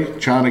their way,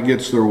 China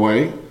gets their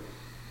way.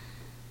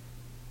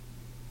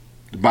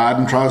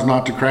 Biden tries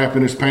not to crap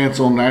in his pants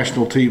on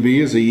national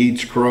TV as he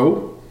eats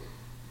crow.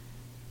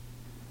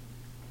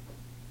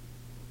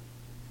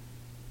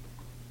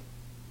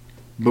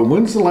 But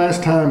when's the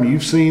last time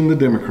you've seen the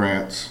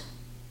Democrats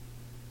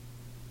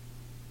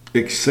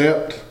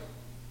accept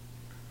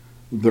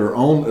their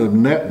own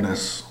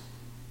ineptness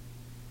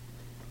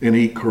and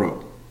eat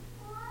crow?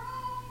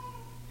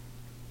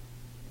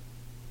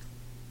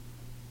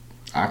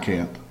 I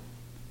can't.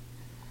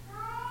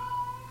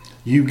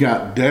 You've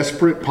got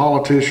desperate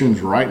politicians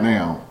right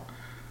now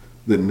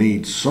that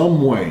need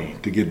some way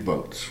to get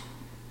votes.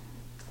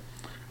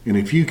 And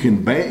if you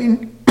can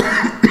bang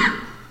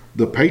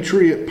the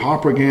patriot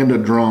propaganda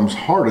drums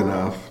hard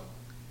enough,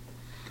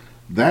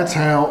 that's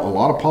how a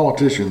lot of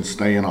politicians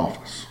stay in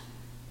office.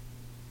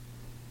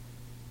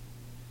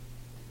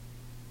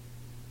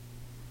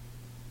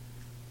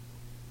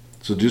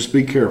 So just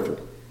be careful.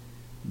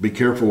 Be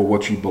careful of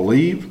what you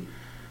believe.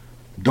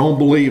 Don't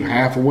believe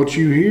half of what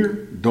you hear.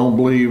 Don't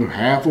believe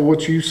half of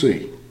what you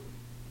see.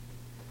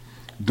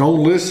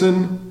 Don't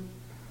listen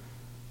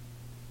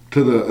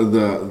to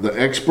the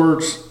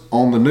experts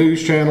on the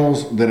news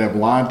channels that have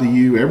lied to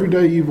you every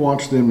day you've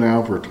watched them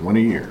now for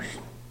 20 years.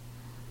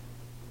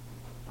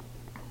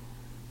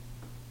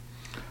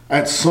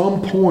 At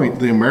some point,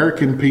 the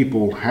American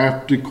people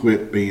have to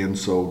quit being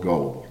so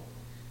gullible.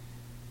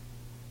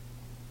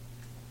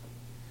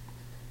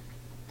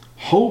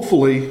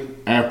 Hopefully,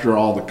 after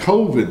all the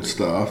COVID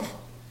stuff,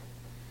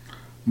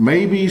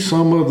 maybe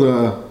some of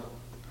the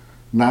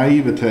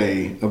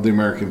naivete of the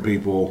American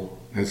people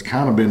has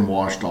kind of been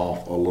washed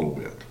off a little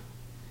bit.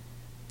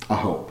 I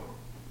hope.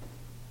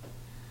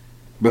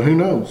 But who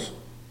knows?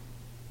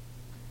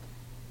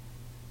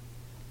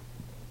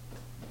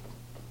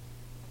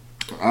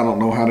 I don't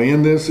know how to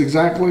end this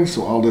exactly,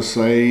 so I'll just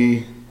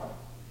say,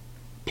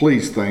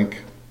 please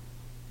think,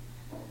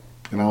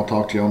 and I'll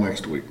talk to y'all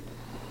next week.